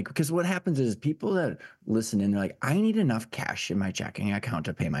works. I mean, because what happens is people that listen in, they're like, I need enough cash in my checking account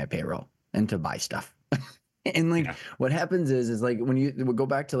to pay my payroll and to buy stuff. And what happens is when you go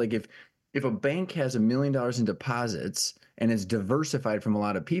back to if a bank has $1 million in deposits and it's diversified from a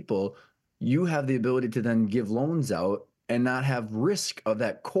lot of people, you have the ability to then give loans out and not have risk of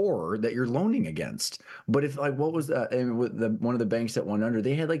that core that you're loaning against. But if what was that? And with one of the banks that went under,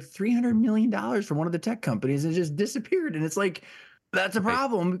 they had $300 million from one of the tech companies and it just disappeared. And it's that's a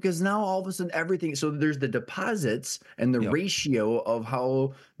problem, because now all of a sudden everything. So there's the deposits and the ratio of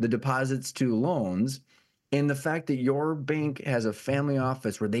how the deposits to loans, and the fact that your bank has a family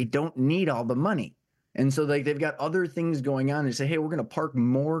office where they don't need all the money. And so they've got other things going on. They say, hey, we're going to park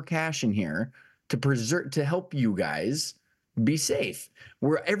more cash in here to help you guys be safe,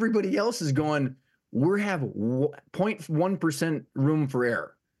 where everybody else is going, we have 0.1% room for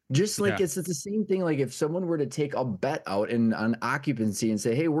error. Just it's the same thing. If someone were to take a bet out on occupancy and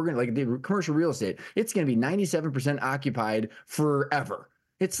say, hey, we're going to the commercial real estate, it's going to be 97% occupied forever.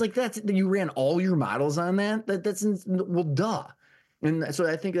 It's you ran all your models on that. That's well, duh. And so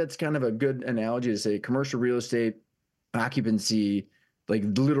I think that's kind of a good analogy to say commercial real estate occupancy,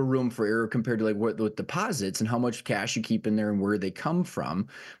 little room for error compared to what deposits and how much cash you keep in there and where they come from.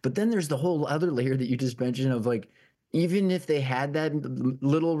 But then there's the whole other layer that you just mentioned of even if they had that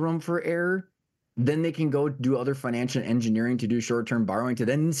little room for error, then they can go do other financial engineering to do short-term borrowing to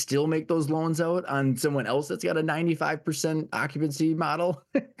then still make those loans out on someone else that's got a 95% occupancy model.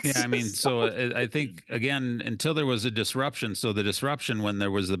 Yeah, I mean, so I think, again, until there was a disruption. So the disruption when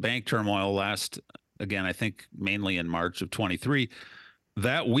there was the bank turmoil again, I think mainly in March of 23,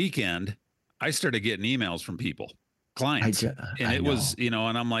 that weekend, I started getting emails from people, clients, and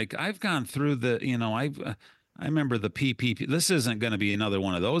I'm like, I've gone through I remember the PPP. This isn't going to be another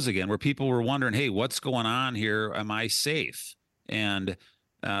one of those again, where people were wondering, hey, what's going on here? Am I safe? And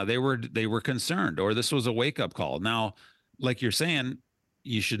they were concerned, or this was a wake up call. Now, like you're saying,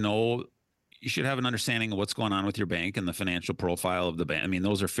 you should have an understanding of what's going on with your bank and the financial profile of the bank. I mean,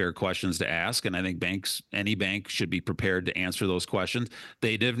 those are fair questions to ask. And I think any bank should be prepared to answer those questions.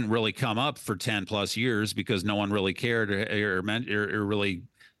 They didn't really come up for 10 plus years because no one really cared or really,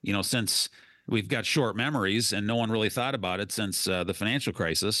 since we've got short memories and no one really thought about it since the financial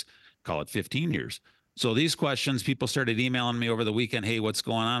crisis, call it 15 years. So these questions, people started emailing me over the weekend. Hey, what's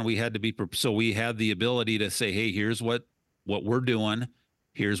going on? We had the ability to say, hey, here's what we're doing.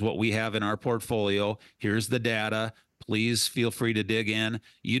 Here's what we have in our portfolio. Here's the data. Please feel free to dig in.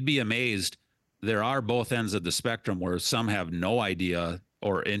 You'd be amazed. There are both ends of the spectrum where some have no idea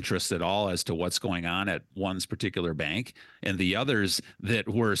or interest at all as to what's going on at one's particular bank, and the others that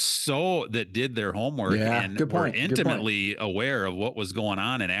did their homework and were intimately aware of what was going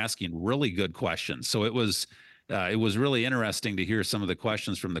on and asking really good questions. So it was really interesting to hear some of the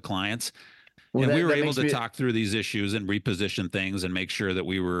questions from the clients. Well, and we were able to talk through these issues and reposition things and make sure that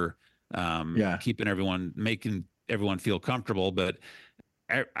we were making everyone feel comfortable. But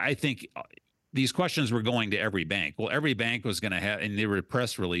I think these questions were going to every bank. Well, every bank was going to have, and there were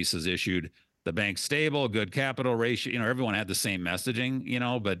press releases issued, the bank's stable, good capital ratio. Everyone had the same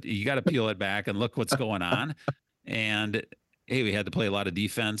messaging, but you got to peel it back and look what's going on. And hey, we had to play a lot of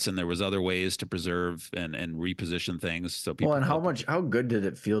defense, and there was other ways to preserve and reposition things. So people. Well, and how good did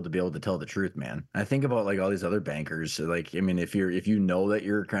it feel to be able to tell the truth, man? I think about all these other bankers. If you know that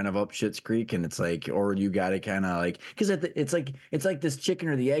you're kind of up shit's creek, and it's or you got to kind of because it's like this chicken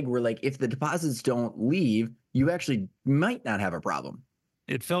or the egg, where if the deposits don't leave, you actually might not have a problem.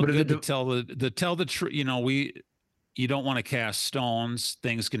 It felt good to tell the truth. You don't want to cast stones.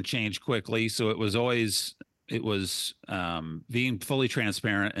 Things can change quickly, so it was being fully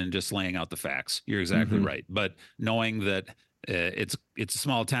transparent and just laying out the facts. You're exactly right. But knowing that it's a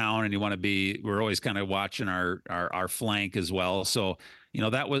small town, and we're always kind of watching our flank as well. So,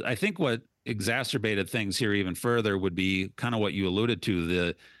 that was, I think, what exacerbated things here even further would be kind of what you alluded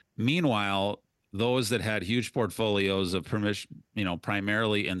to. Meanwhile, those that had huge portfolios of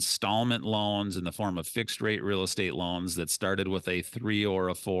primarily installment loans in the form of fixed rate real estate loans that started with a 3 or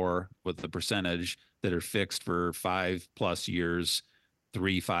a 4 with the percentage that are fixed for 5+ years,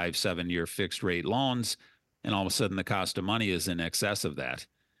 3, 5, 7-year fixed rate loans. And all of a sudden the cost of money is in excess of that.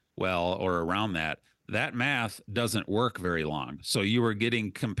 Well, or around that. That math doesn't work very long. So you were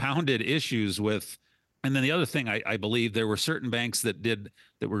getting compounded issues with, and then the other thing, I believe there were certain banks that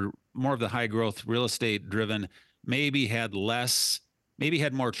were more of the high growth real estate driven, maybe had more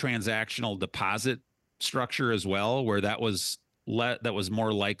transactional deposit structure as well, where that was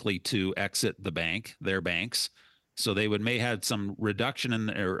more likely to exit their banks. So they may have some reduction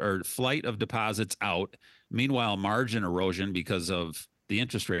in or flight of deposits out. Meanwhile, margin erosion because of the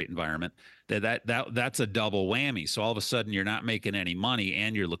interest rate environment, that's a double whammy. So all of a sudden you're not making any money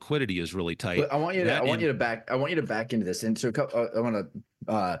and your liquidity is really tight. But I want you to back into this. And so I want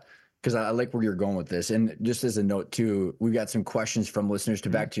to, because I like where you're going with this. And just as a note too, we've got some questions from listeners to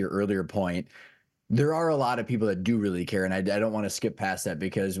back to your earlier point. There are a lot of people that do really care. And I don't want to skip past that,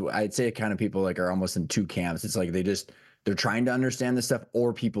 because I'd say kind of people like are almost in two camps. It's like they're trying to understand this stuff,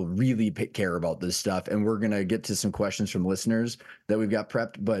 or people really care about this stuff. And we're going to get to some questions from listeners that we've got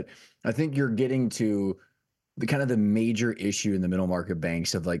prepped. But I think you're getting to the kind of the major issue in the middle market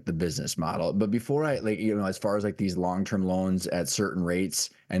banks of like the business model. But before as far as like these long-term loans at certain rates,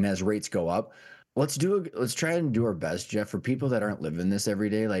 and as rates go up, let's try and do our best, Jeff, for people that aren't living this every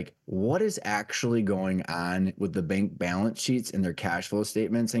day. Like, what is actually going on with the bank balance sheets and their cash flow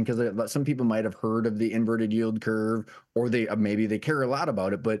statements? And because some people might have heard of the inverted yield curve, or maybe they care a lot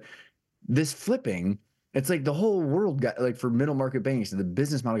about it, but this flipping, it's like the whole world got, like, for middle market banks, the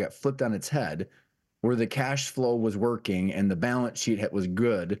business model got flipped on its head, where the cash flow was working and the balance sheet was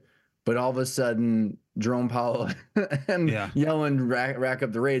good, but all of a sudden Jerome Powell and Yellen rack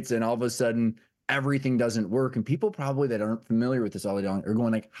up the rates, and all of a sudden everything doesn't work. And people probably that aren't familiar with this all day long are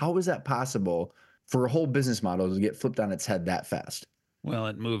going like, how is that possible for a whole business model to get flipped on its head that fast? Well,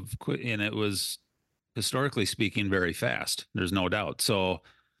 it moved quick, and it was, historically speaking, very fast. There's no doubt. So,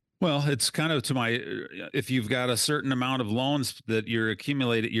 well, it's kind of if you've got a certain amount of loans that you're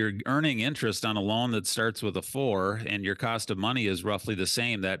earning interest on a loan that starts with a 4, and your cost of money is roughly the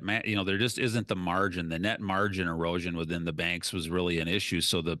same, there just isn't the margin. The net margin erosion within the banks was really an issue.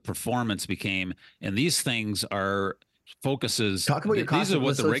 So the performance became, and these things are focuses. Talk about your cost. These are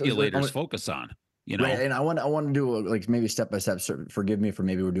what the regulators focus on. Right, and I want to do like maybe step by step. So forgive me for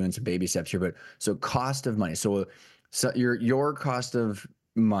maybe we're doing some baby steps here, but so cost of money. So your cost of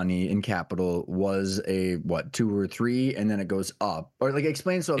money in capital was a 2 or 3, and then it goes up, or like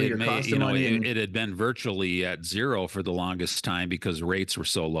explain your cost of money. It had been virtually at 0 for the longest time because rates were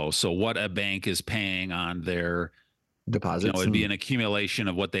so low. So what a bank is paying on their deposits, it'd be an accumulation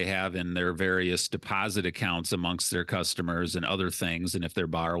of what they have in their various deposit accounts amongst their customers and other things, and if they're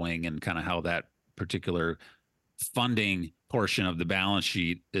borrowing, and kind of how that particular funding portion of the balance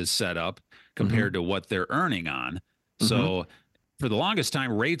sheet is set up compared to what they're earning on. So for the longest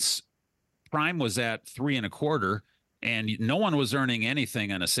time, prime was at 3 1/4, and no one was earning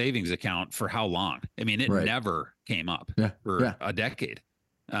anything on a savings account for how long? I mean, it never came up for a decade.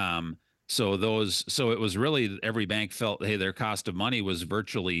 So it was really, every bank felt, hey, their cost of money was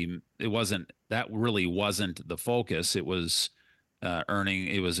really wasn't the focus. It was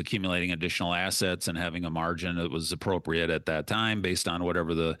it was accumulating additional assets and having a margin that was appropriate at that time based on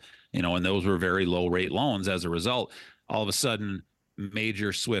whatever and those were very low rate loans. As a result, all of a sudden,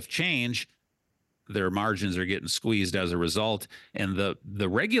 major swift change, their margins are getting squeezed as a result. And the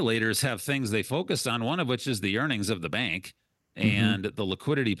regulators have things they focus on, one of which is the earnings of the bank and the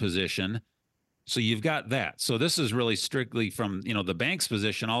liquidity position. So you've got that. So this is really strictly from, the bank's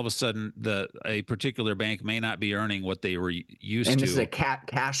position. All of a sudden, a particular bank may not be earning what they were used to. And this is a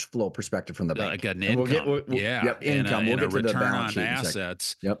cash flow perspective from the bank. Like an income. Income. We'll get to return on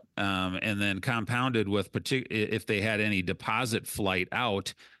assets. And then compounded with if they had any deposit flight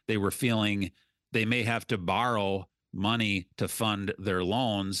out, they were feeling they may have to borrow money to fund their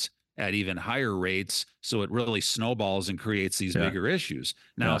loans at even higher rates. So it really snowballs and creates these bigger issues.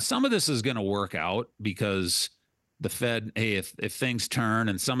 Now, some of this is going to work out because the Fed, hey, if things turn,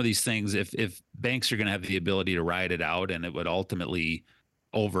 and some of these things, if banks are going to have the ability to ride it out, and it would ultimately,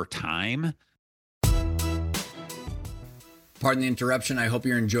 over time. Pardon the interruption. I hope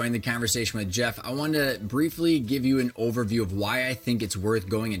you're enjoying the conversation with Jeff. I want to briefly give you an overview of why I think it's worth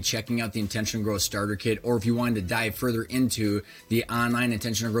going and checking out the Intentional Growth Starter Kit, or if you wanted to dive further into the online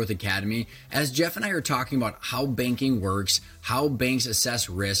Intentional Growth Academy. As Jeff and I are talking about how banking works, how banks assess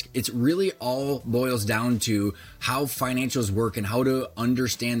risk, it's really all boils down to how financials work and how to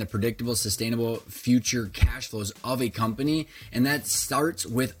understand the predictable, sustainable future cash flows of a company. And that starts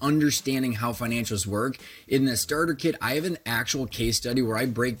with understanding how financials work. In the starter kit, I have an actual case study where I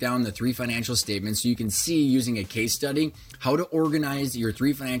break down the 3 financial statements so you can see, using a case study, how to organize your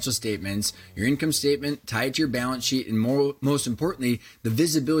 3 financial statements, your income statement, tie it to your balance sheet, and most importantly, the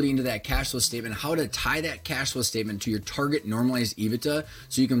visibility into that cash flow statement, how to tie that cash flow statement to your target normalized EBITDA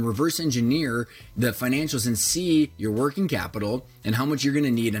so you can reverse engineer the financials and see your working capital and how much you're going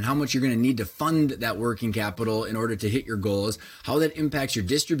to need and how much you're going to need to fund that working capital in order to hit your goals, how that impacts your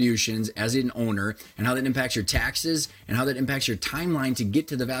distributions as an owner, and how that impacts your taxes, and how that impacts your timeline to get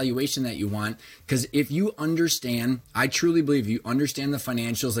to the valuation that you want. Because if you understand, I truly believe you understand the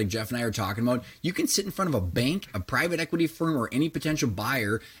financials like Jeff and I are talking about, you can sit in front of a bank, a private equity firm, or any potential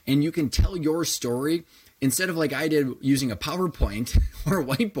buyer, and you can tell your story. Instead of like I did using a PowerPoint or a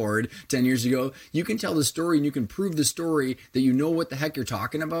whiteboard 10 years ago, you can tell the story and you can prove the story that you know what the heck you're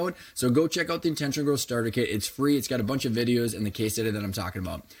talking about. So go check out the Intentional Growth Starter Kit. It's free. It's got a bunch of videos and the case study that I'm talking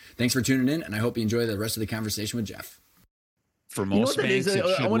about. Thanks for tuning in, and I hope you enjoy the rest of the conversation with Jeff. For most banks, it should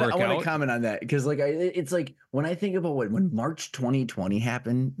work out. I want to comment on that because it's like when I think about when March 2020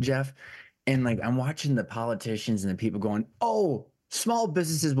 happened, Jeff, and like I'm watching the politicians and the people going, "Oh, small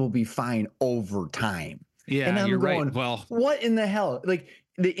businesses will be fine over time." Yeah, and I'm you're going, right. Well, what in the hell? Like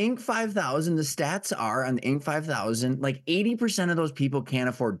the Inc. 5000, the stats are on the Inc. 5000, like 80% of those people can't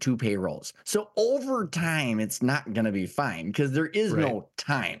afford 2 payrolls. So over time, it's not going to be fine because there is no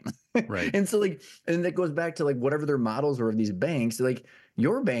time. Right. And so like, and that goes back to like whatever their models are of these banks, like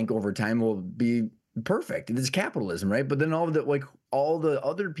your bank over time will be perfect. It's capitalism, right? But then all the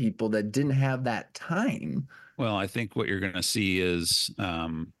other people that didn't have that time. Well, I think what you're going to see is,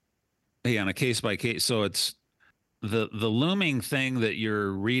 hey, on a case by case. So it's the looming thing that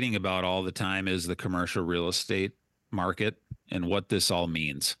you're reading about all the time is the commercial real estate market and what this all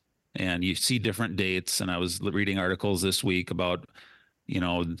means. And you see different dates. And I was reading articles this week about,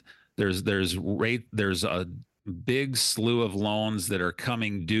 there's a big slew of loans that are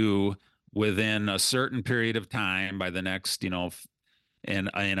coming due within a certain period of time by the next,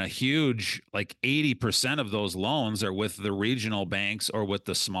 and a huge, like 80% of those loans are with the regional banks or with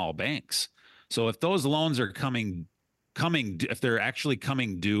the small banks. So if those loans are coming, if they're actually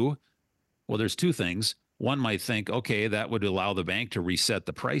coming due, well, there's 2 things. One might think, okay, that would allow the bank to reset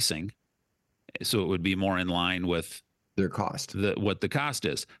the pricing, so it would be more in line with their cost, what the cost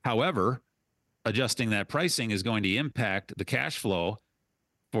is. However, adjusting that pricing is going to impact the cash flow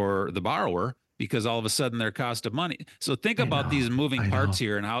for the borrower, because all of a sudden their cost of money. So think about these moving parts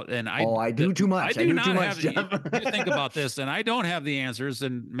here and how, and I do too much. I do not have, you think about this, and I don't have the answers,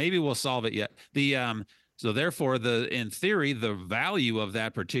 and maybe we'll solve it yet. So therefore in theory, the value of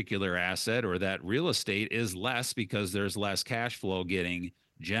that particular asset or that real estate is less because there's less cash flow getting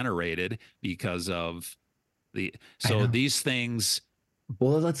generated because of these things.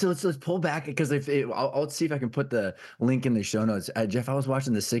 Well, let's pull back because I'll see if I can put the link in the show notes. Jeff, I was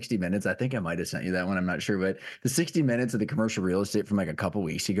watching the 60 Minutes. I think I might have sent you that one. I'm not sure, but the 60 Minutes of the commercial real estate from like a couple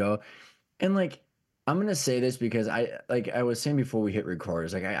weeks ago. And like, I'm gonna say this because I was saying before we hit record,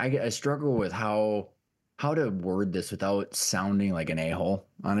 is like I struggle with how to word this without sounding like an a-hole.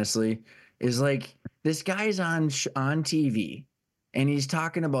 Honestly, is like this guy's on TV and he's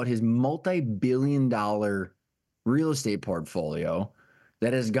talking about his multi-billion-dollar real estate portfolio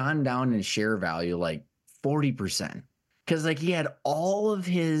that has gone down in share value like 40%. Because like he had all of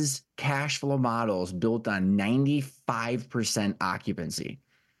his cash flow models built on 95% occupancy.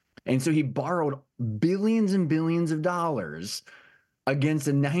 And so he borrowed billions and billions of dollars against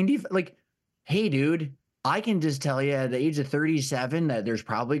a 90, like, hey, dude, I can just tell you at the age of 37 that there's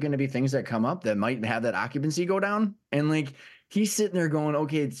probably going to be things that come up that might have that occupancy go down. And like, he's sitting there going,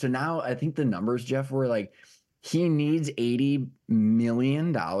 okay, so now I think the numbers, Jeff, were like, he needs $80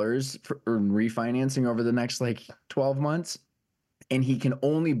 million for refinancing over the next like 12 months. And he can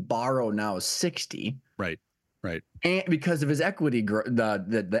only borrow now 60. Right. And because of his equity,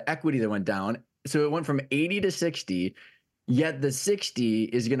 the equity that went down. So it went from 80 to 60, yet the 60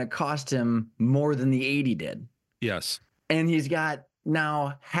 is going to cost him more than the 80 did. Yes. And he's got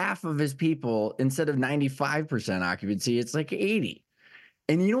now half of his people, instead of 95% occupancy, it's like 80.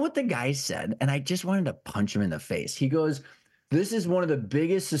 And you know what the guy said? And I just wanted to punch him in the face. He goes, this is one of the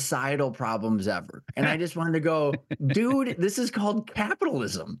biggest societal problems ever. And I just wanted to go, dude, this is called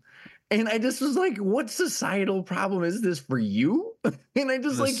capitalism. And I just was like, what societal problem is this for you? And I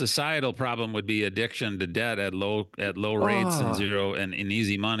just the societal problem would be addiction to debt at low rates and zero and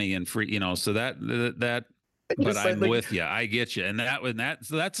easy money and free, so that but I'm with you. I get you. And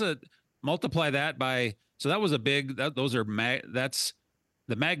so that's multiply that by, so that was a big, that's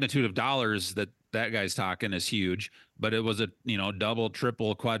the magnitude of dollars that guy's talking is huge, but it was a, double,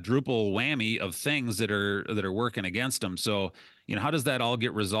 triple, quadruple whammy of things that are working against him. So, how does that all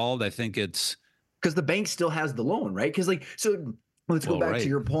get resolved? I think it's because the bank still has the loan, right? Because so let's go back to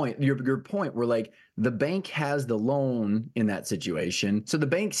your point, your point where the bank has the loan in that situation. So the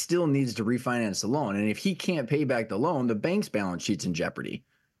bank still needs to refinance the loan. And if he can't pay back the loan, the bank's balance sheet's in jeopardy.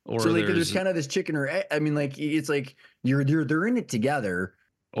 Or so there's kind of this chicken or egg. I mean, it's like they're in it together.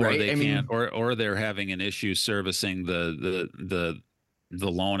 Or right? they can't, or they're having an issue servicing the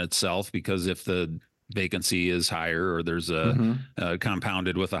loan itself, because if the vacancy is higher, or there's a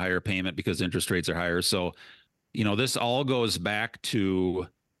compounded with a higher payment because interest rates are higher. So, this all goes back to,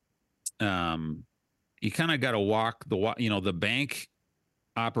 you kind of got to walk the bank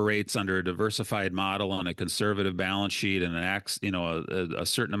operates under a diversified model and a conservative balance sheet and a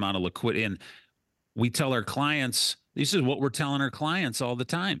certain amount of liquidity. And we tell our clients, this is what we're telling our clients all the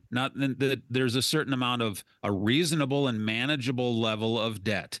time. Not that there's a certain amount of a reasonable and manageable level of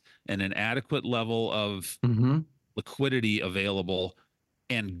debt and an adequate level of liquidity available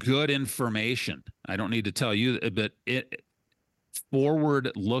and good information. I don't need to tell you, but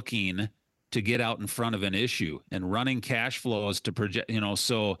forward looking to get out in front of an issue and running cash flows to project,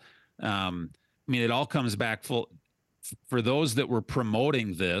 so, it all comes back for those that were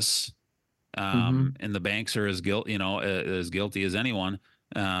promoting this. And the banks are as guilty as anyone,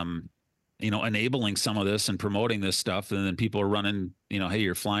 enabling some of this and promoting this stuff. And then people are running, hey,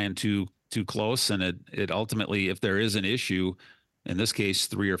 you're flying too close. And it ultimately, if there is an issue, in this case,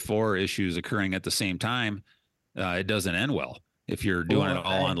 3 or 4 issues occurring at the same time, it doesn't end well if you're doing it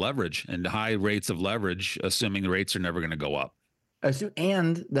all on leverage and high rates of leverage, assuming the rates are never going to go up.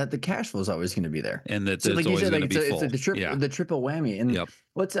 And that the cash flow is always going to be there. And that it's always going to be full. It's the triple whammy. And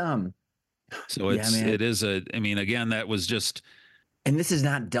what's, so it is again, that was just, and this is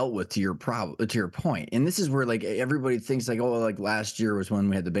not dealt with to your point. And this is where everybody thinks last year was when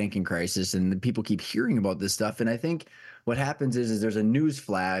we had the banking crisis and people keep hearing about this stuff. And I think what happens is there's a news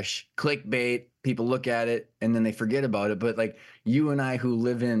flash, clickbait, people look at it and then they forget about it. But you and I who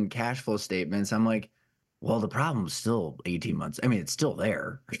live in cash flow statements, I'm like, well, the problem's still 18 months. I mean, it's still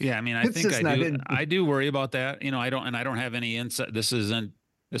there. Yeah. I do worry about that. I don't have any insight. This is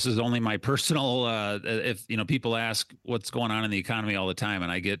only my personal, if, people ask what's going on in the economy all the time,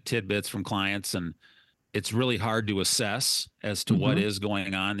 and I get tidbits from clients, and it's really hard to assess as to what is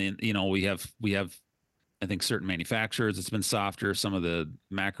going on. And, we have, I think, certain manufacturers, it's been softer. Some of the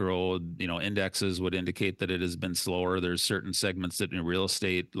macro, indexes would indicate that it has been slower. There's certain segments that in real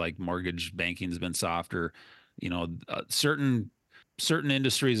estate, like mortgage banking, has been softer. Certain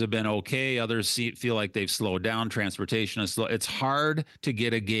industries have been okay. Others feel like they've slowed down. Transportation is slow. It's hard to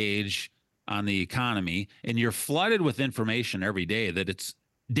get a gauge on the economy, and you're flooded with information every day that it's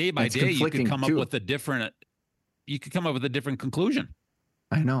day by day. You could come up with a different conclusion.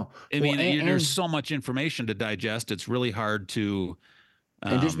 I know. There's so much information to digest. It's really hard to.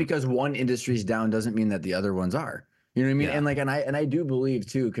 And just because one industry is down doesn't mean that the other ones are. You know what I mean? Yeah. And I do believe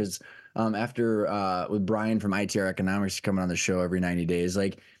too, because after with Brian from ITR Economics coming on the show every 90 days,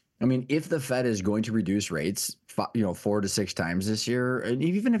 if the Fed is going to reduce rates, 4 to 6 times this year, and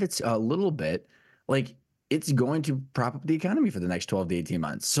even if it's a little bit, it's going to prop up the economy for the next 12 to 18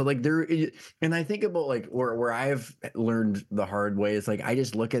 months. So and I think about where I've learned the hard way is I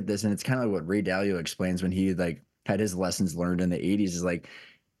just look at this, and it's kind of what Ray Dalio explains when he had his lessons learned in the 80s is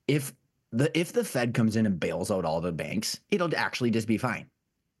if the Fed comes in and bails out all the banks, it'll actually just be fine.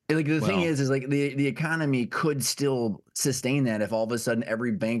 Thing is the economy could still sustain that if all of a sudden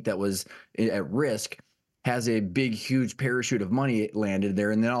every bank that was at risk has a big, huge parachute of money landed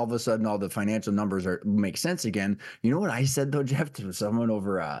there, and then all of a sudden all the financial numbers make sense again. You know what I said though, Jeff, to someone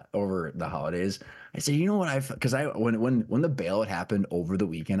over the holidays? I said, you know what because when the bailout happened over the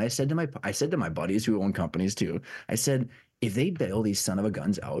weekend, I said to my buddies who own companies too, I said, if they bail these son of a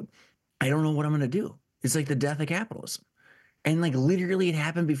guns out, I don't know what I'm going to do. It's like the death of capitalism. And literally it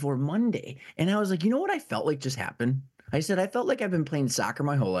happened before Monday. And I was like, you know what I felt like just happened? I said, I felt like I've been playing soccer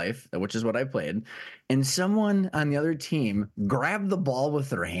my whole life, which is what I played. And someone on the other team grabbed the ball with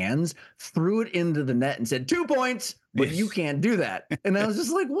their hands, threw it into the net and said, 2 points, but you can't do that. And I was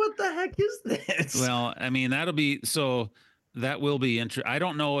just like, what the heck is this? Well, that'll be so that will be interesting. I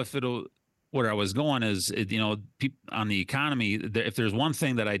don't know if it'll. Where I was going is, on the economy. If there's one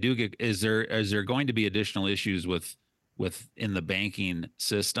thing that I do get, is there going to be additional issues with in the banking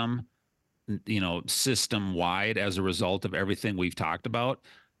system, system wide as a result of everything we've talked about.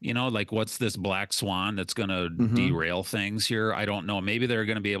 Like what's this black swan that's going to derail things here? I don't know. Maybe they're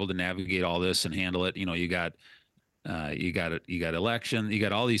going to be able to navigate all this and handle it. You got election, you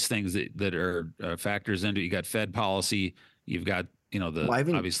got all these things that are factors into it. You got Fed policy, you've got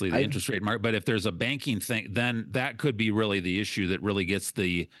obviously the interest rate market. But if there's a banking thing, then that could be really the issue that really gets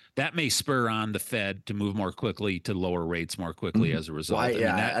that may spur on the Fed to move more quickly to lower rates more quickly as a result.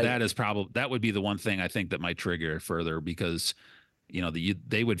 That would be the one thing I think that might trigger it further, because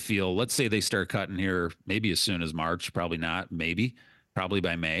they would feel, let's say they start cutting here maybe as soon as March, probably not, probably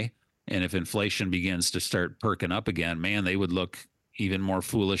by May. And if inflation begins to start perking up again, man, they would look even more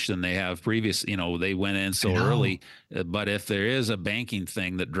foolish than they have previous. They went in so early. But if there is a banking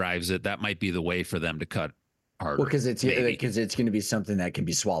thing that drives it, that might be the way for them to cut harder. Well, because it's going to be something that can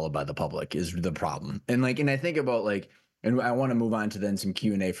be swallowed by the public is the problem. And I think about and I want to move on to then some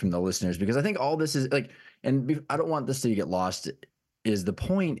Q&A from the listeners, because I think all this is and I don't want this to get lost. Is the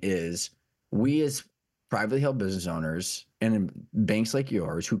point is we as privately held business owners and in banks like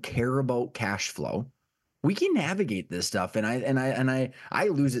yours who care about cash flow, we can navigate this stuff. And I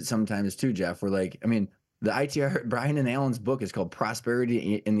lose it sometimes too, Jeff. We're the ITR, Brian and Alan's book is called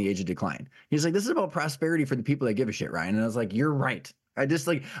Prosperity in the Age of Decline. He's like, this is about prosperity for the people that give a shit, Ryan. And I was like, you're right. I just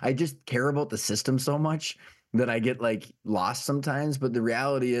care about the system so much that I get lost sometimes. But the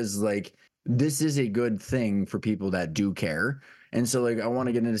reality is this is a good thing for people that do care. And so I want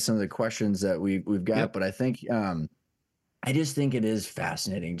to get into some of the questions that we've got, but I think I just think it is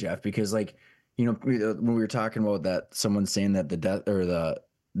fascinating, Jeff, because when we were talking about that, someone saying that the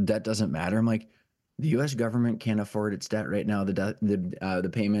debt doesn't matter. I'm like, the U.S. government can't afford its debt right now. The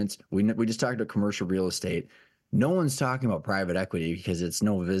payments. We just talked about commercial real estate. No one's talking about private equity because there's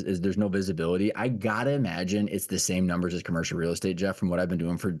no visibility. I gotta imagine it's the same numbers as commercial real estate, Jeff, from what I've been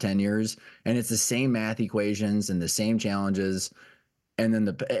doing for 10 years, and it's the same math equations and the same challenges. And then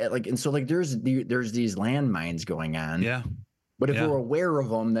there's these landmines going on. Yeah. But if we're aware of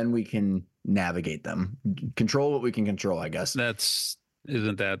them, then we can navigate them, control what we can control, I guess.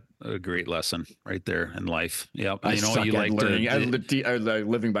 Isn't that a great lesson right there in life? Yeah. I like learning. I like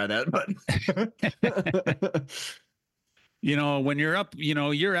living by that, but when you're up,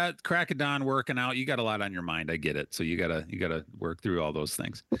 you're at crack of dawn working out, you got a lot on your mind. I get it. So you gotta work through all those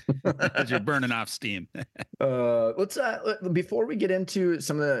things as you're burning off steam. Let's before we get into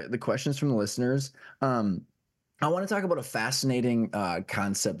some of the questions from the listeners, I want to talk about a fascinating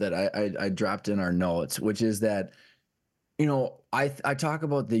concept that I dropped in our notes, which is that, I talk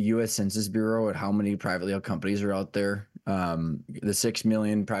about the U.S. Census Bureau and how many privately held companies are out there. The 6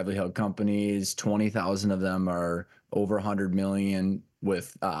 million privately held companies, 20,000 of them are over 100 million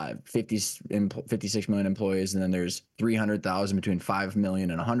with 56 million employees. And then there's 300,000 between 5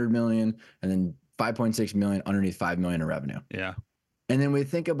 million and 100 million, and then 5.6 million underneath 5 million in revenue. Yeah. And then we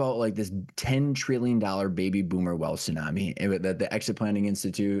think about this $10 trillion baby boomer wealth tsunami that the Exit Planning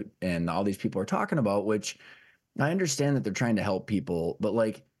Institute and all these people are talking about, which I understand that they're trying to help people, but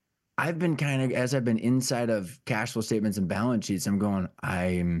I've been as I've been inside of cash flow statements and balance sheets, I'm going,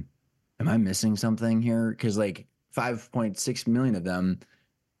 am I missing something here? Because 5.6 million of them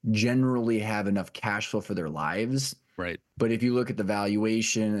generally have enough cash flow for their lives. Right. But if you look at the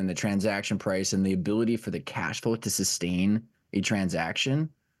valuation and the transaction price and the ability for the cash flow to sustain a transaction,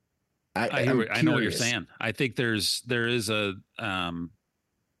 I know what you're saying. I think there is a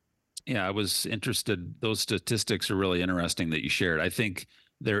I was interested. Those statistics are really interesting that you shared. I think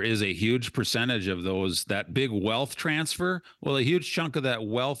there is a huge percentage of that big wealth transfer. Well, a huge chunk of that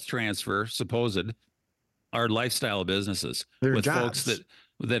wealth transfer, supposed, are lifestyle businesses. They're with jobs. folks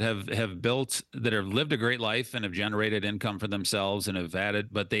that have built, that have lived a great life and have generated income for themselves and have added,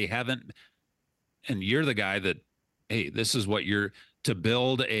 but they haven't. And you're the guy that, hey, this is what to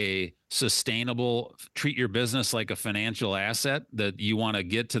build a sustainable, treat your business like a financial asset that you want to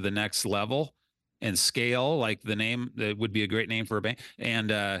get to the next level and scale, like the name that would be a great name for a bank. And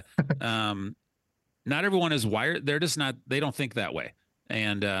not everyone is wired. They're just not, they don't think that way.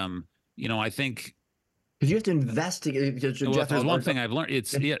 And, I think, because you have to invest. Well, if there's one thing I've learned,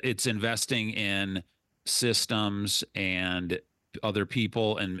 it's investing in systems and other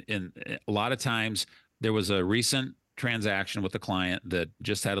people. And a lot of times there was a recent transaction with a client that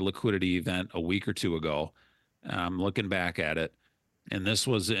just had a liquidity event a week or two ago. Looking back at it, and this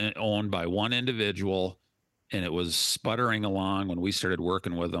was owned by one individual, and it was sputtering along when we started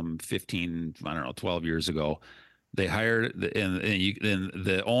working with them 12 years ago. they hired and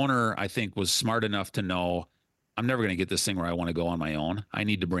the owner, I think, was smart enough to know, I'm never going to get this thing where I want to go on my own. I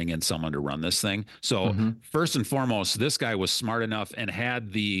need to bring in someone to run this thing. So first and foremost, this guy was smart enough and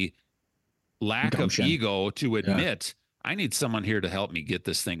had the lack of ego to admit, I need someone here to help me get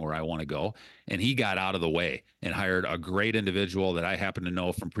this thing where I want to go. And he got out of the way and hired a great individual that I happen to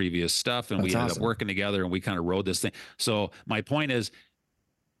know from previous stuff. And we ended up working together, and we kind of rode this thing. So my point is,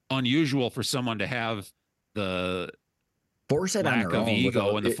 unusual for someone to have the foresight lack on their of own,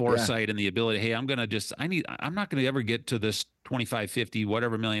 ego and the foresight and the ability. Hey, I'm not going to ever get to this 25, 50,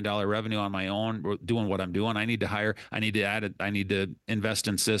 whatever $1 million revenue on my own doing what I'm doing. I need to hire, I need to invest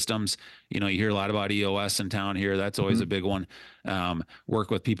in systems. You hear a lot about EOS in town here. That's always a big one. Work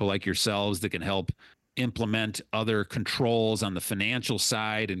with people like yourselves that can help implement other controls on the financial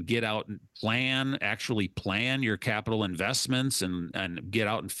side and get out and actually plan your capital investments and get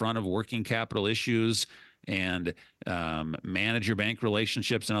out in front of working capital issues and manage your bank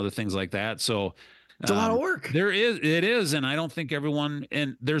relationships and other things like that. So it's a lot of work. It is. And I don't think everyone,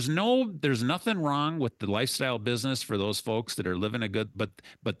 and there's nothing wrong with the lifestyle business for those folks that are living a good, but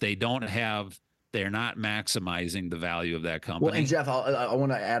they're not maximizing the value of that company. Well, and Jeff, I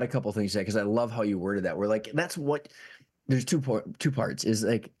want to add a couple things there, because I love how you worded that. We're like, there's two parts is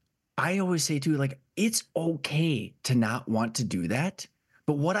like, I always say too, like, it's okay to not want to do that.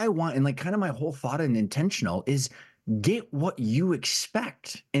 But what I want, and like kind of my whole thought and intentional, is get what you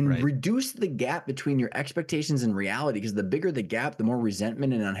expect and reduce the gap between your expectations and reality. Because the bigger the gap, the more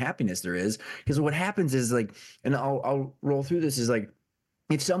resentment and unhappiness there is. Because what happens is like, and I'll roll through this, is like,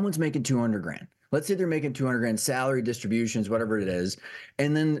 if someone's making 200 grand, let's say they're making 200 grand salary, distributions, whatever it is.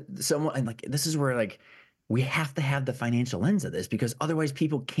 And then and like, this is where like, we have to have the financial lens of this, because otherwise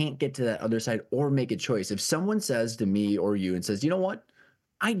people can't get to that other side or make a choice. If someone says to me or you and says, you know what,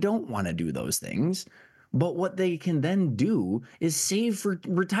 I don't want to do those things, but what they can then do is save for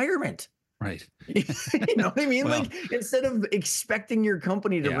retirement. Right. You know what I mean? Well, like, instead of expecting your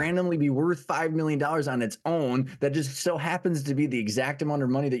company to randomly be worth $5 million on its own, that just so happens to be the exact amount of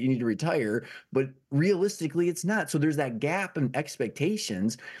money that you need to retire, but realistically it's not. So there's that gap in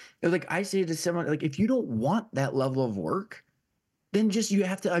expectations. Like I say to someone, like, if you don't want that level of work, then you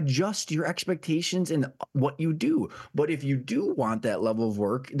have to adjust your expectations and what you do. But if you do want that level of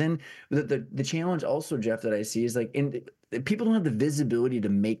work, then the challenge also, Jeff, that I see is like, people don't have the visibility to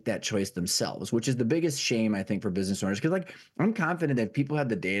make that choice themselves, which is the biggest shame, I think, for business owners. Because like, I'm confident that if people have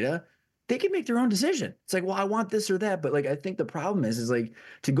the data, they can make their own decision. It's like, well, I want this or that. But like, I think the problem is like,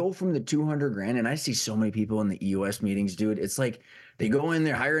 to go from the 200 grand, and I see so many people in the EOS meetings, dude, it's like, they go in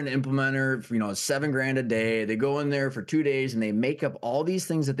there, hire an implementer for, $7 grand a day. They go in there for 2 days and they make up all these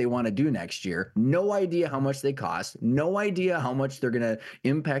things that they want to do next year. No idea how much they cost. No idea how much they're going to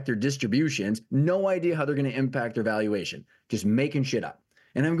impact their distributions. No idea how they're going to impact their valuation. Just making shit up.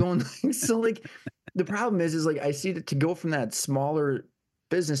 And I'm going, so like, the problem is like, I see that to go from that smaller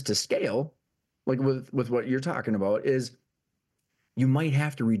business to scale, like with what you're talking about, is you might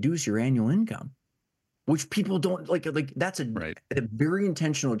have to reduce your annual income. Which people don't like that's a very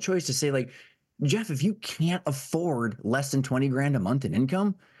intentional choice to say, like, Jeff, if you can't afford less than 20 grand a month in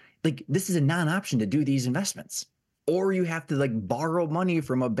income, like, this is a non-option to do these investments. Or you have to like borrow money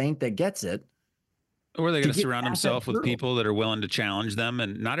from a bank that gets it. Or they're going to surround themselves with people that are willing to challenge them.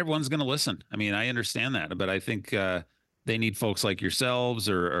 And not everyone's going to listen. I mean, I understand that, but I think they need folks like yourselves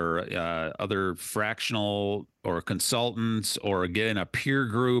or other fractional or consultants, or get in a peer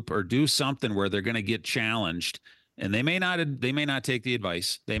group or do something where they're going to get challenged. And they may not take the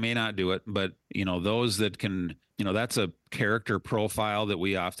advice. They may not do it, but those that can, that's a character profile that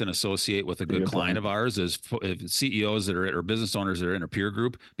we often associate with a good client of ours, is CEOs or business owners that are in a peer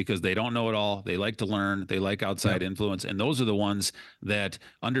group, because they don't know it all. They like to learn. They like outside influence. And those are the ones that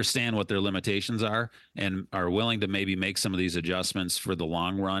understand what their limitations are and are willing to maybe make some of these adjustments for the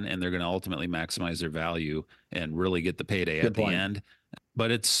long run. And they're going to ultimately maximize their value and really get the payday at the end. But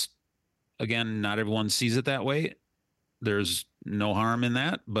it's, again, not everyone sees it that way. There's no harm in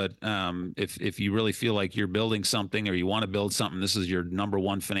that. But if you really feel like you're building something, or you want to build something, this is your number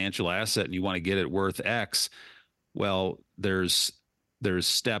one financial asset, and you want to get it worth X, well, there's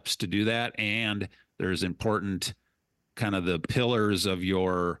steps to do that. And there's important kind of the pillars of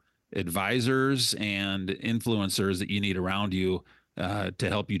your advisors and influencers that you need around you to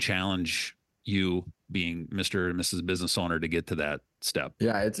help you challenge you being Mr. and Mrs. Business Owner to get to that step.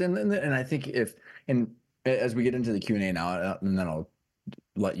 Yeah, it's and I think as we get into the Q&A now, and then I'll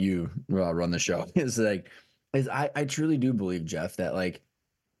let you run the show, I truly do believe, Jeff, that like,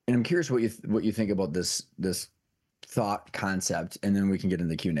 and I'm curious what you think about this thought concept, and then we can get into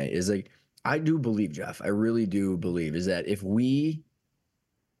the Q&A, is like, I do believe, Jeff, I really do believe, is that if we,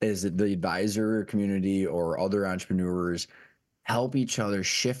 as the advisor community or other entrepreneurs, help each other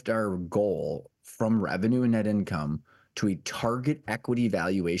shift our goal from revenue and net income to a target equity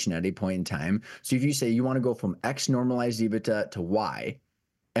valuation at a point in time. So if you say you want to go from X normalized EBITDA to Y,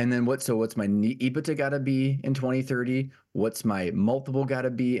 and then what's my EBITDA got to be in 2030? What's my multiple got to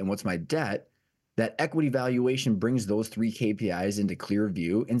be? And what's my debt? That equity valuation brings those 3 KPIs into clear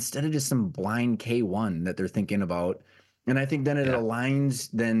view instead of just some blind K1 that they're thinking about. And I think then it aligns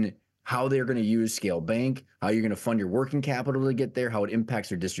then how they're going to use Scale Bank, how you're going to fund your working capital to get there, how it impacts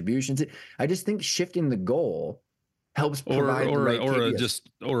their distributions. I just think shifting the goal helps provide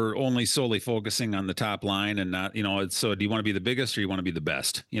or only solely focusing on the top line and not, so do you want to be the biggest or you want to be the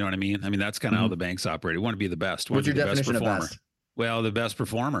best? You know what I mean? I mean, that's kind of how the banks operate. You want to be the best. What's your definition of best? Well, the best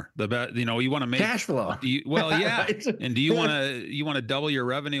performer, the best, you want to make cash flow. Yeah. And do you want to double your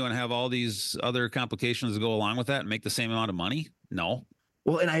revenue and have all these other complications that go along with that and make the same amount of money? No.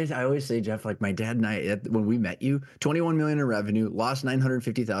 Well, and I always say, Jeff, like my dad and I, when we met you, 21 million in revenue, lost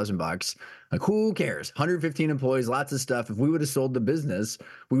 $950,000. Like, who cares? 115 employees, lots of stuff. If we would have sold the business,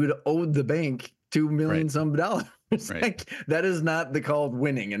 we would have owed the bank $2 million some dollars. Right. Like, that is not the called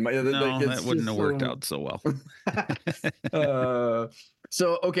winning. And that wouldn't have worked out so well.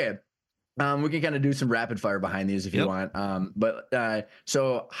 So, okay. We can kind of do some rapid fire behind these if you want.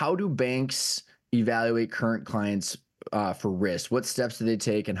 So how do banks evaluate current clients for risk? What steps do they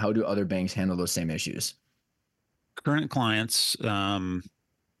take, and how do other banks handle those same issues? Current clients,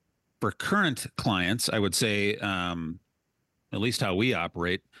 for current clients, I would say, at least how we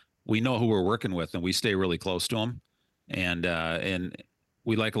operate, we know who we're working with and we stay really close to them. And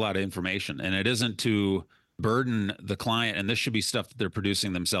we like a lot of information, and it isn't to burden the client. And this should be stuff that they're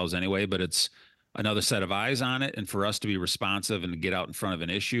producing themselves anyway, but it's another set of eyes on it. And for us to be responsive and to get out in front of an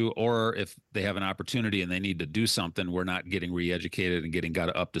issue, or if they have an opportunity and they need to do something, we're not getting re-educated and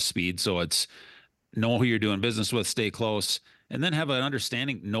got up to speed. So it's know who you're doing business with, stay close, and then have an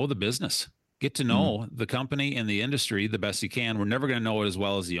understanding, know the business, get to know the company and the industry the best you can. We're never going to know it as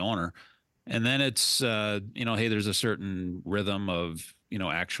well as the owner. And then it's, hey, there's a certain rhythm of,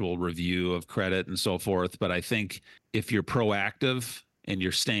 actual review of credit and so forth. But I think if you're proactive and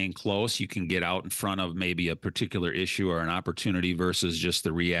you're staying close, you can get out in front of maybe a particular issue or an opportunity versus just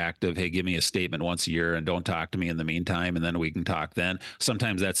the reactive, hey, give me a statement once a year and don't talk to me in the meantime, and then we can talk then.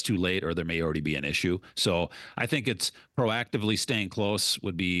 Sometimes that's too late, or there may already be an issue. So I think it's proactively staying close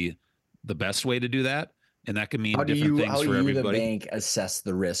would be the best way to do that. And that can mean different things for everybody. How do the bank assess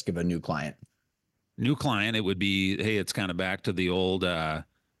the risk of a new client? New client, it would be, hey, it's kind of back to the old, the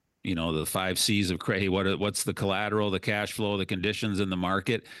 5 C's of credit. Hey, what's the collateral, the cash flow, the conditions in the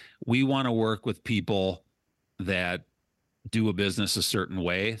market? We want to work with people that do a business a certain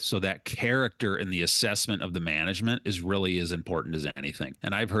way, so that character in the assessment of the management is really as important as anything.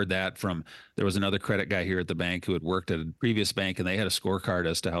 And I've heard that there was another credit guy here at the bank who had worked at a previous bank, and they had a scorecard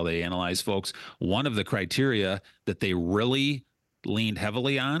as to how they analyze folks. One of the criteria that they really leaned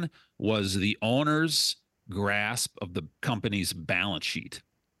heavily on was the owner's grasp of the company's balance sheet,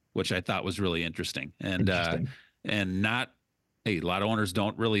 which I thought was really interesting. And not, hey, a lot of owners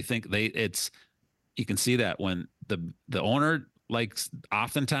don't really think you can see that when the owner, likes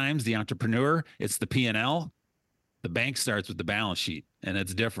oftentimes the entrepreneur, it's the P&L. The bank starts with the balance sheet, and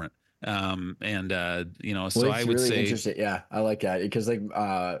it's different. So I would say, interesting. Yeah, I like that, because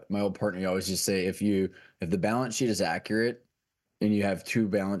my old partner always just say, if the balance sheet is accurate and you have 2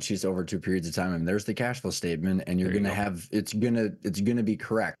 balance sheets over 2 periods of time, and there's the cash flow statement, and you're going to have, it's going to be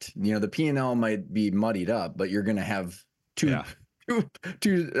correct. The P&L might be muddied up, but you're going to have two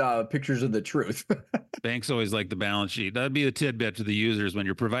pictures of the truth. Banks always like the balance sheet. That'd be a tidbit to the users. When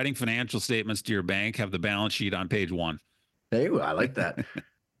you're providing financial statements to your bank, have the balance sheet on page 1. Hey, I like that.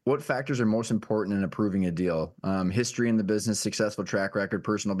 What factors are most important in approving a deal? History in the business, successful track record,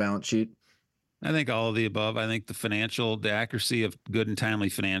 personal balance sheet? I think all of the above. I think the accuracy of good and timely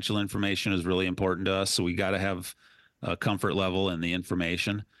financial information is really important to us. So we got to have a comfort level in the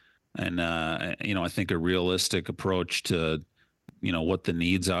information. And, I think a realistic approach to, what the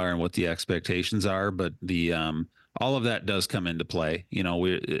needs are and what the expectations are. But all of that does come into play.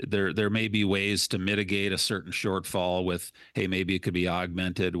 There may be ways to mitigate a certain shortfall with, hey, maybe it could be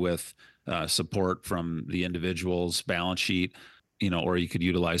augmented with support from the individual's balance sheet. Or you could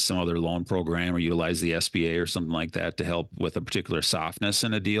utilize some other loan program or utilize the SBA or something like that to help with a particular softness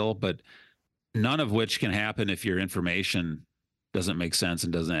in a deal. But none of which can happen if your information doesn't make sense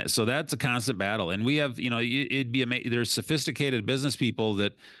and doesn't. So that's a constant battle. And we have, it'd be amazing. There's sophisticated business people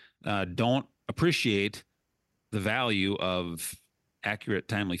that don't appreciate the value of accurate,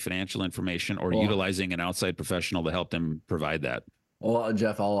 timely financial information, or Well, utilizing an outside professional to help them provide that. Well,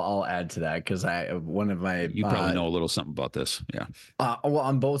 Jeff, I'll add to that because one of my you probably know a little something about this. Yeah. Well,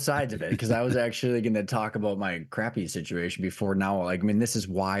 on both sides of it, because I was actually going to talk about my crappy situation before now. Like, I mean, this is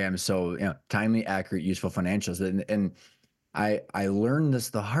why I'm so timely, accurate, useful financials, and I learned this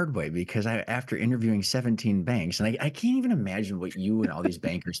the hard way because after interviewing 17 banks, and I can't even imagine what you and all these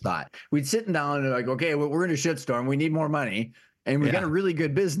bankers thought. We'd sitting down and like, okay, well, we're in a shitstorm. We need more money. And we got a really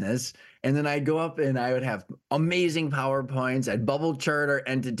good business. And then I'd go up and I would have amazing PowerPoints. I'd bubble chart our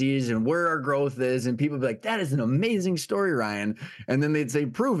entities and where our growth is. And people would be like, that is an amazing story, Ryan. And then they'd say,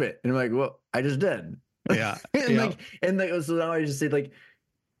 prove it. And I'm like, well, I just did. Yeah. So now I just say, like,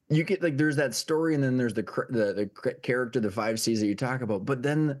 you get like, there's that story, and then there's the character, the 5 C's that you talk about. But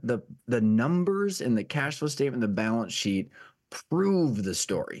then the numbers and the cash flow statement, the balance sheet prove the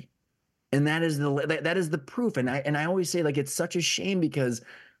story. And that is the proof. And I always say, like, it's such a shame because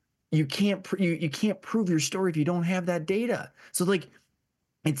you can't prove your story if you don't have that data. So, like,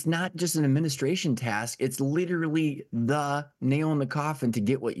 it's not just an administration task. It's literally the nail in the coffin to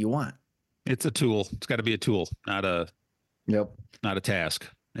get what you want. It's a tool. It's got to be a tool, not a task.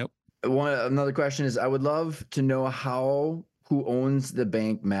 Yep. Another question is, I would love to know how who owns the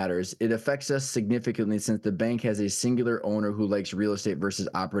bank matters. It affects us significantly since the bank has a singular owner who likes real estate versus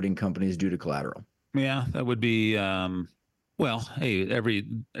operating companies due to collateral. Yeah, that would be, well, hey,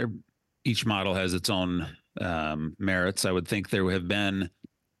 each model has its own merits. I would think there would have been,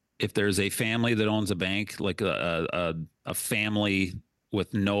 if there's a family that owns a bank, like a family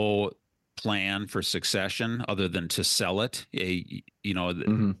with no plan for succession other than to sell it,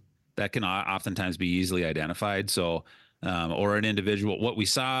 that can oftentimes be easily identified. So, or an individual. What we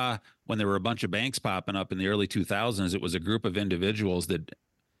saw when there were a bunch of banks popping up in the early 2000s, it was a group of individuals that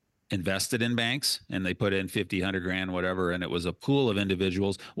invested in banks and they put in 50, 100 grand, whatever. And it was a pool of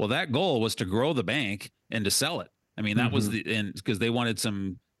individuals. Well, that goal was to grow the bank and to sell it. I mean, that was because they wanted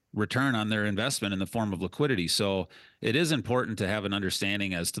some return on their investment in the form of liquidity. So it is important to have an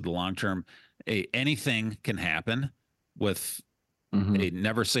understanding as to the long-term. Anything can happen with a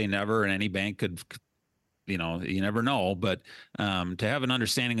never say never, and any bank could, you never know, but to have an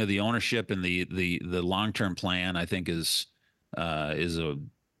understanding of the ownership and the long-term plan, I think that's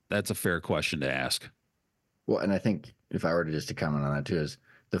a fair question to ask. Well, and I think if I were to comment on that too, is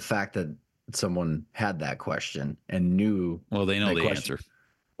the fact that someone had that question and knew. Well, they know the answer.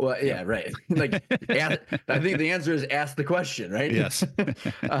 Well, yeah, right. Like, I think the answer is ask the question, right? Yes.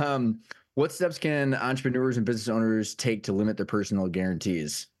 What steps can entrepreneurs and business owners take to limit their personal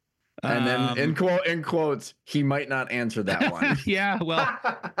guarantees? And then in quotes, he might not answer that one. Yeah, well,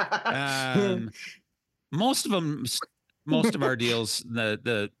 most of our deals,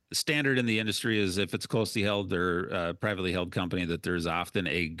 the standard in the industry is if it's closely held or privately held company, that there's often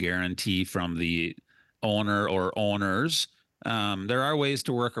a guarantee from the owner or owners. There are ways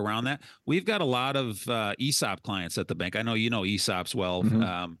to work around that. We've got a lot of ESOP clients at the bank. I know you know ESOPs well.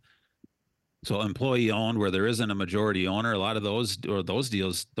 So employee owned, where there isn't a majority owner, a lot of those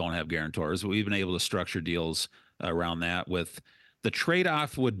deals don't have guarantors. We've been able to structure deals around that. With the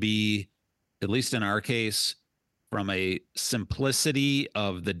trade-off would be, at least in our case, from a simplicity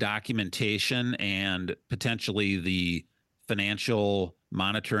of the documentation and potentially the financial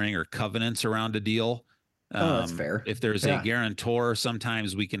monitoring or covenants around a deal. That's fair. If there's a guarantor,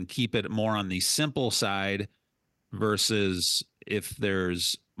 sometimes we can keep it more on the simple side versus if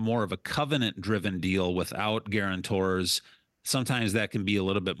there's more of a covenant-driven deal without guarantors, sometimes that can be a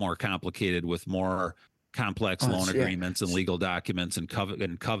little bit more complicated with more complex loan agreements and legal documents and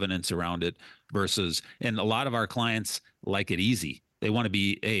covenants around it versus, and a lot of our clients like it easy. They want to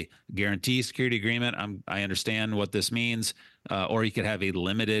be a guarantee security agreement. I understand what this means. Or you could have a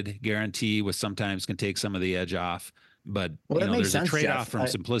limited guarantee, which sometimes can take some of the edge off. But there's a trade-off from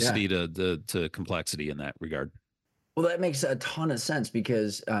simplicity to complexity in that regard. Well, that makes a ton of sense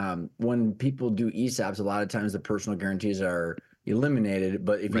because when people do ESOPs, a lot of times the personal guarantees are eliminated.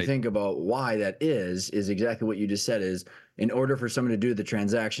 But if you think about why that is exactly what you just said, is in order for someone to do the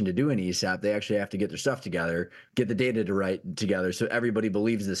transaction to do an ESOP, they actually have to get their stuff together, get the data to write together so everybody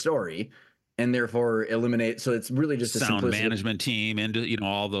believes the story, and therefore eliminate. So it's really just a sound management team, and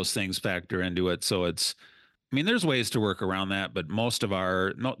all those things factor into it. So it's, I mean, there's ways to work around that, but most of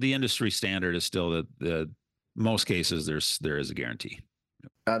the industry standard is still that most cases there is a guarantee.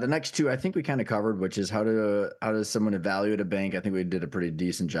 The next two I think we kind of covered, which is how does someone evaluate a bank? I think we did a pretty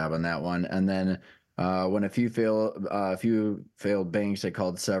decent job on that one. And then when a few failed banks, I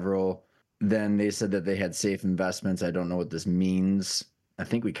called several. Then they said that they had safe investments. I don't know what this means. I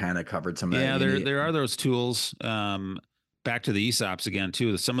think we kind of covered some of that. Yeah, there are those tools. back to the ESOPs again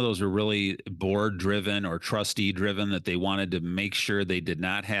too. Some of those were really board driven or trustee driven, that they wanted to make sure they did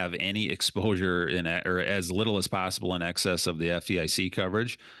not have any exposure or as little as possible in excess of the FDIC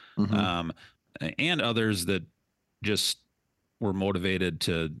coverage. And others that just were motivated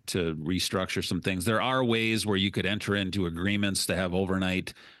to restructure some things. There are ways where you could enter into agreements to have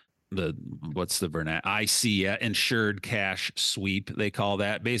overnight IC, insured cash sweep, they call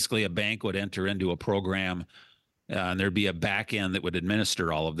that. Basically, a bank would enter into a program, and there'd be a back end that would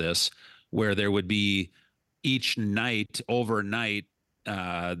administer all of this, where there would be each night, overnight,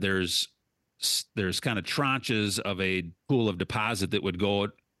 there's kind of tranches of a pool of deposit that would go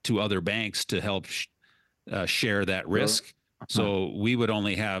to other banks to help share that risk. So we would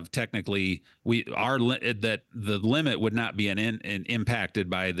only have technically that the limit would not be impacted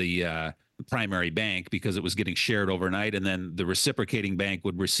by the primary bank, because it was getting shared overnight, and then the reciprocating bank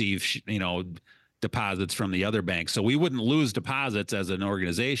would receive deposits from the other bank. So we wouldn't lose deposits as an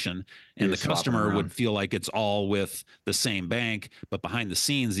organization, and the customer would feel like it's all with the same bank, but behind the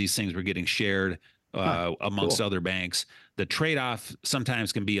scenes, these things were getting shared amongst other banks. The trade-off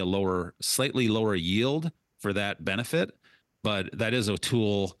sometimes can be a slightly lower yield for that benefit, but that is a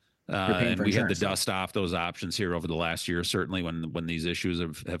tool. And we had to dust off those options here over the last year, certainly when these issues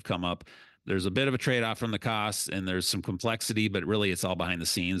have come up. There's a bit of a trade-off from the costs, and there's some complexity, but really it's all behind the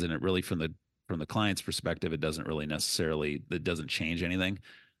scenes, and it really from the client's perspective, it doesn't change anything.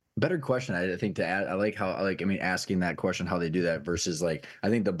 Better question, I think, to add. Asking that question, how they do that versus I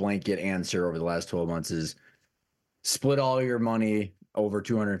think the blanket answer over the last 12 months is split all your money over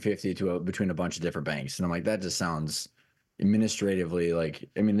 250 between a bunch of different banks. And I'm like, that just sounds administratively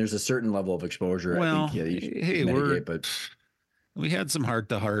there's a certain level of exposure. Well, I think, you should mitigate, but we had some heart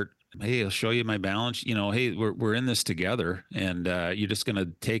to heart. Hey, I'll show you my balance. Hey, we're in this together, and you're just going to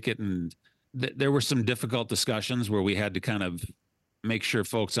take it. And there were some difficult discussions where we had to kind of make sure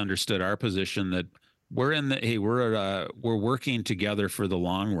folks understood our position, that we're working together for the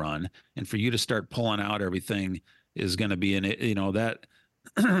long run, and for you to start pulling out everything is going to be that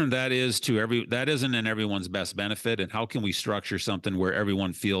isn't in everyone's best benefit. And how can we structure something where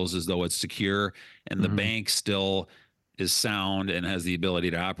everyone feels as though it's secure, and the bank still is sound and has the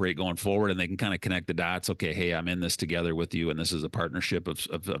ability to operate going forward, and they can kind of connect the dots. Okay, hey, I'm in this together with you, and this is a partnership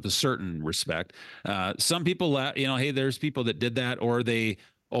of a certain respect. Some people, hey, there's people that did that, or they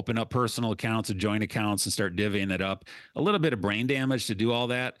open up personal accounts and joint accounts and start divvying it up. A little bit of brain damage to do all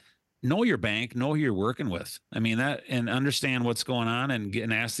that. Know your bank, know who you're working with. And understand what's going on,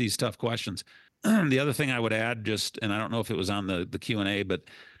 and ask these tough questions. The other thing I would add, and I don't know if it was on the Q&A, but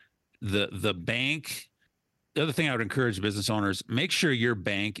the bank. The other thing I would encourage business owners, make sure your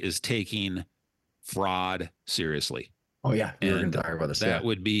bank is taking fraud seriously. Oh yeah, we're going to talk about this. That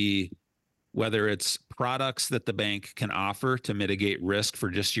would be whether it's products that the bank can offer to mitigate risk for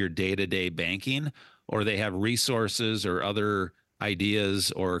just your day-to-day banking, or they have resources or other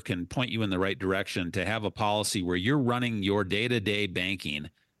ideas, or can point you in the right direction to have a policy where you're running your day-to-day banking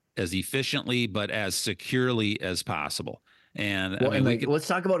as efficiently but as securely as possible. And let's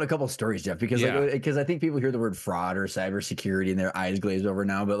talk about a couple of stories, Jeff, because I think people hear the word fraud or cybersecurity and their eyes glaze over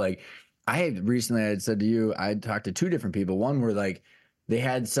now. But I had said to you, I talked to two different people. One where they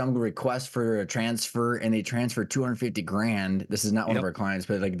had some request for a transfer, and they transferred $250,000. This is not one of our clients,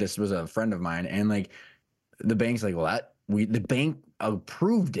 but this was a friend of mine, and the bank's well, the bank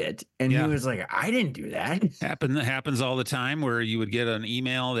approved it, and he was like, I didn't do that. Happens all the time, where you would get an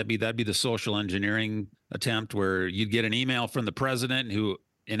email that'd be the social engineering attempt, where you'd get an email from the president, who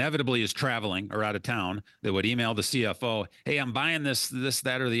inevitably is traveling or out of town, that would email the CFO, hey, I'm buying this,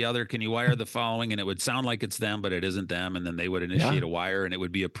 that, or the other. Can you wire the following? And it would sound like it's them, but it isn't them. And then they would initiate a wire, and it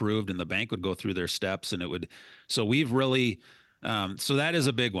would be approved, and the bank would go through their steps, and it would. So we've really, so that is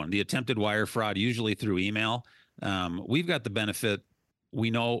a big one. The attempted wire fraud, usually through email. We've got the benefit.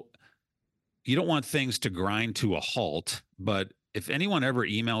 We know you don't want things to grind to a halt, but if anyone ever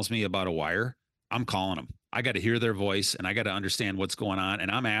emails me about a wire, I'm calling them. I got to hear their voice, and I got to understand what's going on. And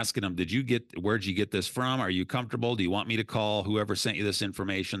I'm asking them, where'd you get this from? Are you comfortable? Do you want me to call whoever sent you this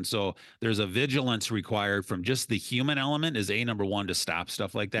information? So there's a vigilance required from just the human element is number one, to stop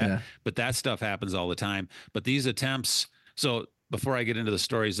stuff like that. Yeah. But that stuff happens all the time. But these attempts, so before I get into the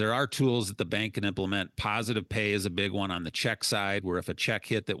stories, there are tools that the bank can implement. Positive pay is a big one on the check side, where if a check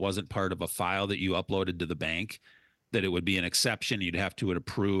hit that wasn't part of a file that you uploaded to the bank, that it would be an exception. You'd have to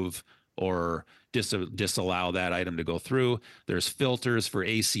approve or disallow that item to go through. There's filters for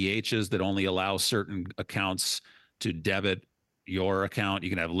ACHs that only allow certain accounts to debit your account. You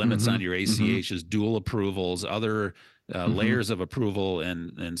can have limits on your ACHs, dual approvals, other layers of approval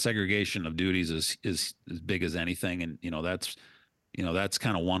and segregation of duties is as big as anything. And, that's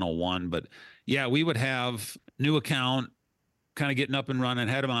kind of 101. But yeah, we would have new account kind of getting up and running,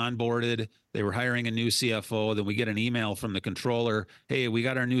 had them onboarded. They were hiring a new CFO. Then we get an email from the controller. Hey, we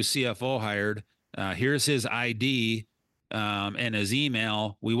got our new CFO hired. Here's his ID and his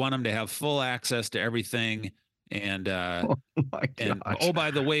email. We want him to have full access to everything. And oh,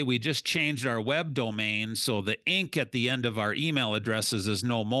 by the way, we just changed our web domain, so the ink at the end of our email addresses is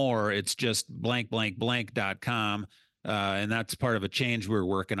no more. It's just blank.com, and that's part of a change we're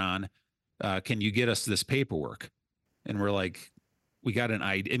working on. Can you get us this paperwork? And we're like, we got an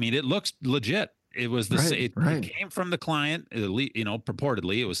ID. I mean, it looks legit. It was it came from the client,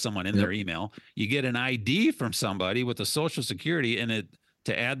 purportedly it was someone in their email. You get an ID from somebody with a social security and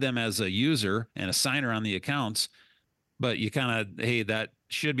to add them as a user and a signer on the accounts, but you kind of, hey, that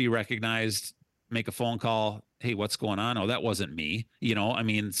should be recognized, make a phone call. Hey, what's going on? Oh, that wasn't me.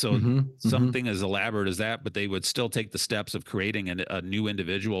 Something as elaborate as that, but they would still take the steps of creating a new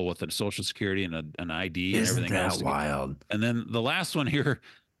individual with a social security and an ID and everything else. Isn't that wild? And then the last one here,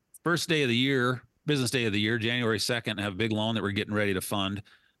 first day of the year, business day of the year, January 2nd, have a big loan that we're getting ready to fund.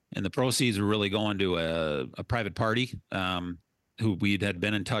 And the proceeds were really going to a private party, who we had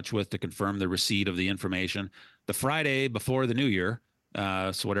been in touch with to confirm the receipt of the information. The Friday before the new year,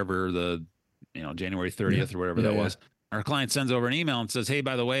 so whatever January 30th or whatever that was, our client sends over an email and says, hey,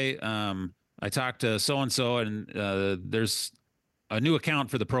 by the way, I talked to so-and-so and there's a new account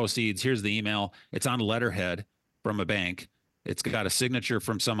for the proceeds. Here's the email. It's on letterhead from a bank. It's got a signature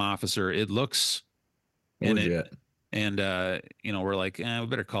from some officer. It looks legit. We're like, we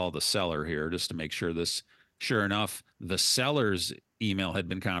better call the seller here just to make sure this. Sure enough, the seller's email had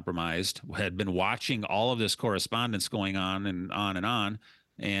been compromised, had been watching all of this correspondence going on and on,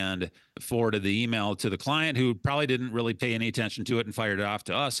 and forwarded the email to the client, who probably didn't really pay any attention to it and fired it off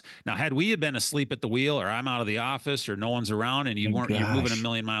to us. Now, had we been asleep at the wheel, or I'm out of the office, or no one's around, and you're moving a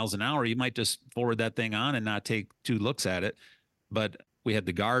million miles an hour, you might just forward that thing on and not take two looks at it. But we had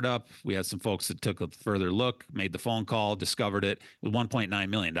the guard up. We had some folks that took a further look, made the phone call, discovered it. With $1.9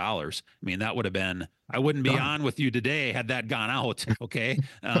 million. I mean, that would have been, I wouldn't be on with you today had that gone out. Okay.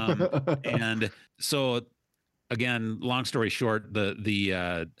 And so again, long story short,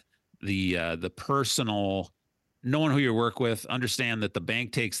 the personal, knowing who you work with, understand that the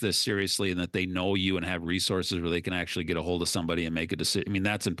bank takes this seriously and that they know you and have resources where they can actually get a hold of somebody and make a decision. I mean,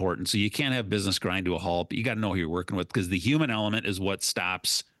 that's important. So you can't have business grind to a halt, but you got to know who you're working with, because the human element is what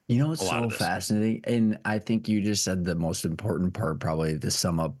stops. It's so fascinating. And I think you just said the most important part, probably, to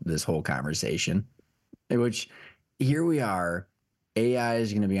sum up this whole conversation, which here we are, AI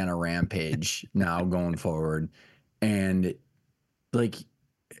is going to be on a rampage now going forward. And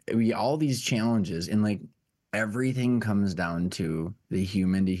all these challenges, and everything comes down to the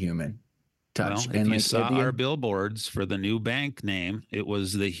human to human touch. Well, if you saw our billboards for the new bank name, it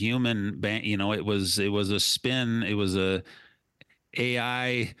was the human bank. It was a spin. It was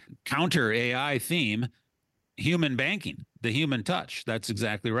a counter AI theme, human banking, the human touch. That's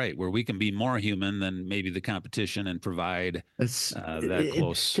exactly right. Where we can be more human than maybe the competition and provide that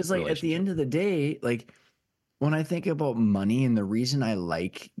close. Because at the end of the day, when I think about money, and the reason I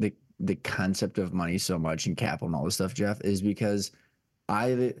like the concept of money so much, and capital and all this stuff, Jeff, is because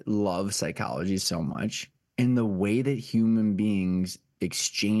I love psychology so much, and the way that human beings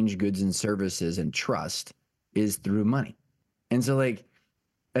exchange goods and services and trust is through money. And so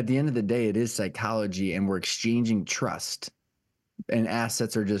at the end of the day, it is psychology, and we're exchanging trust, and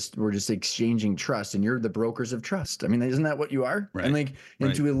assets we're just exchanging trust, and you're the brokers of trust. I mean, isn't that what you are? Right.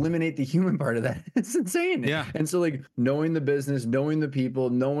 And to eliminate the human part of that, it's insane. Yeah. And so knowing the business, knowing the people,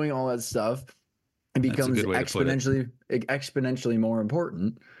 knowing all that stuff, it becomes exponentially more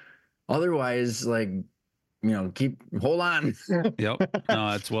important. Otherwise, hold on. Yep.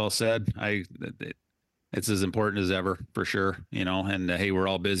 No, that's well said. It's as important as ever, for sure. And hey, we're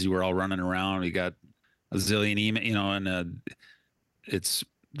all busy. We're all running around. We got a zillion email, and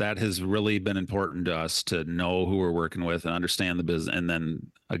that has really been important to us, to know who we're working with and understand the business. And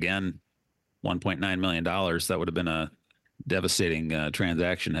then again, $1.9 million, that would have been a devastating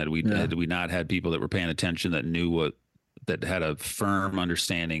transaction had we not had people that were paying attention, that had a firm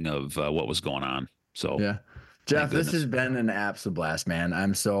understanding of what was going on. So yeah. Jeff, this has been an absolute blast, man.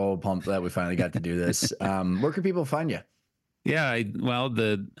 I'm so pumped that we finally got to do this. Where can people find you? Yeah,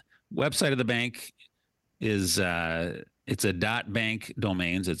 the website of the bank is it's a .bank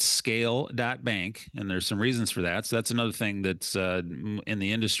domains. It's scale.bank, and there's some reasons for that. So that's another thing that's in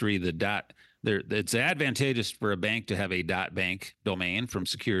the industry. The it's advantageous for a bank to have a .bank domain from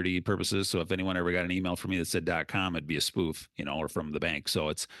security purposes. So if anyone ever got an email from me that said .com, it'd be a spoof, or from the bank. So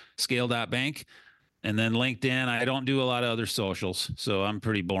it's scale.bank. And then LinkedIn, I don't do a lot of other socials, so I'm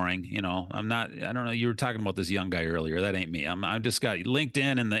pretty boring. I don't know. You were talking about this young guy earlier. That ain't me. I'm just got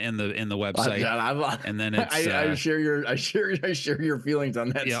LinkedIn in the website, and then it's. I share your feelings on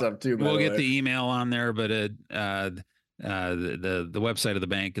that stuff too. We'll get the email on there, but the website of the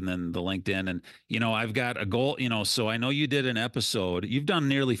bank, and then the LinkedIn, and I've got a goal. So I know you did an episode. You've done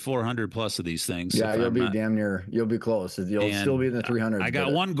nearly 400 plus of these things. Yeah, you'll be damn near. You'll be close. You'll still be in the 300s. I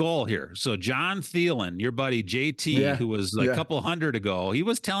got one goal here. So John Thielen, your buddy JT, who was a couple hundred ago, he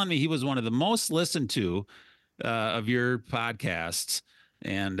was telling me he was one of the most listened to of your podcasts,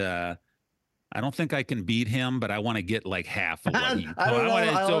 and I don't think I can beat him, but I want to get like half of what he.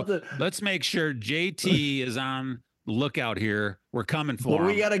 Let's make sure JT is on lookout here. We're coming for him.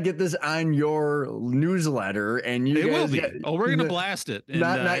 We got to get this on your newsletter, and you it guys will be. We're gonna blast it. And,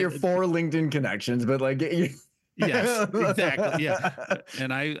 not your 4 LinkedIn connections, but like yes, exactly. Yeah,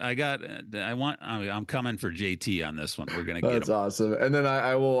 and I'm coming for JT on this one. We're gonna get him. That's awesome. And then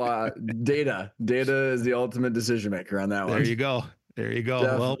I will. Data is the ultimate decision maker on that one. There you go.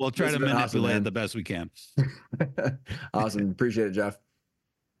 Jeff, well, we'll try to manipulate it the best we can. Awesome. Appreciate it, Jeff.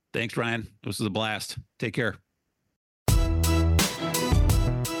 Thanks, Ryan. This was a blast. Take care.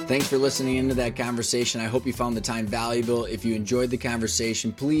 Thanks for listening into that conversation. I hope you found the time valuable. If you enjoyed the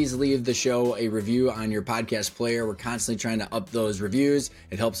conversation, please leave the show a review on your podcast player. We're constantly trying to up those reviews.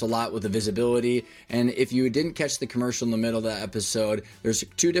 It helps a lot with the visibility. And if you didn't catch the commercial in the middle of the episode, there's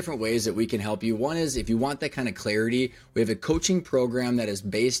 2 different ways that we can help you. One is if you want that kind of clarity, we have a coaching program that is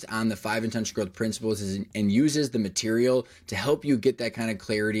based on the 5 intentional growth principles and uses the material to help you get that kind of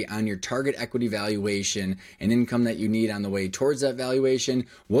clarity on your target equity valuation and income that you need on the way towards that valuation,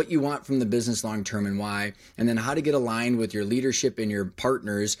 what you want from the business long term and why, and then how to get aligned with your leadership and your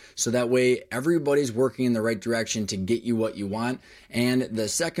partners so that way everybody's working in the right direction to get you what you want. And the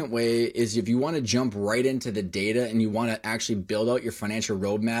second way is if you want to jump right into the data and you want to actually build out your financial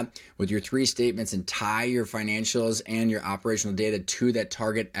roadmap with your 3 statements and tie your financials and your operational data to that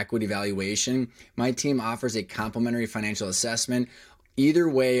target equity valuation, my team offers a complimentary financial assessment. Either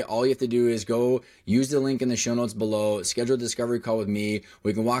way, all you have to do is go use the link in the show notes below, schedule a discovery call with me.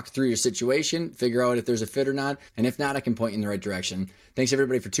 We can walk through your situation, figure out if there's a fit or not, and if not, I can point you in the right direction. Thanks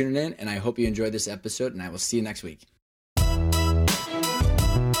everybody for tuning in, and I hope you enjoyed this episode, and I will see you next week.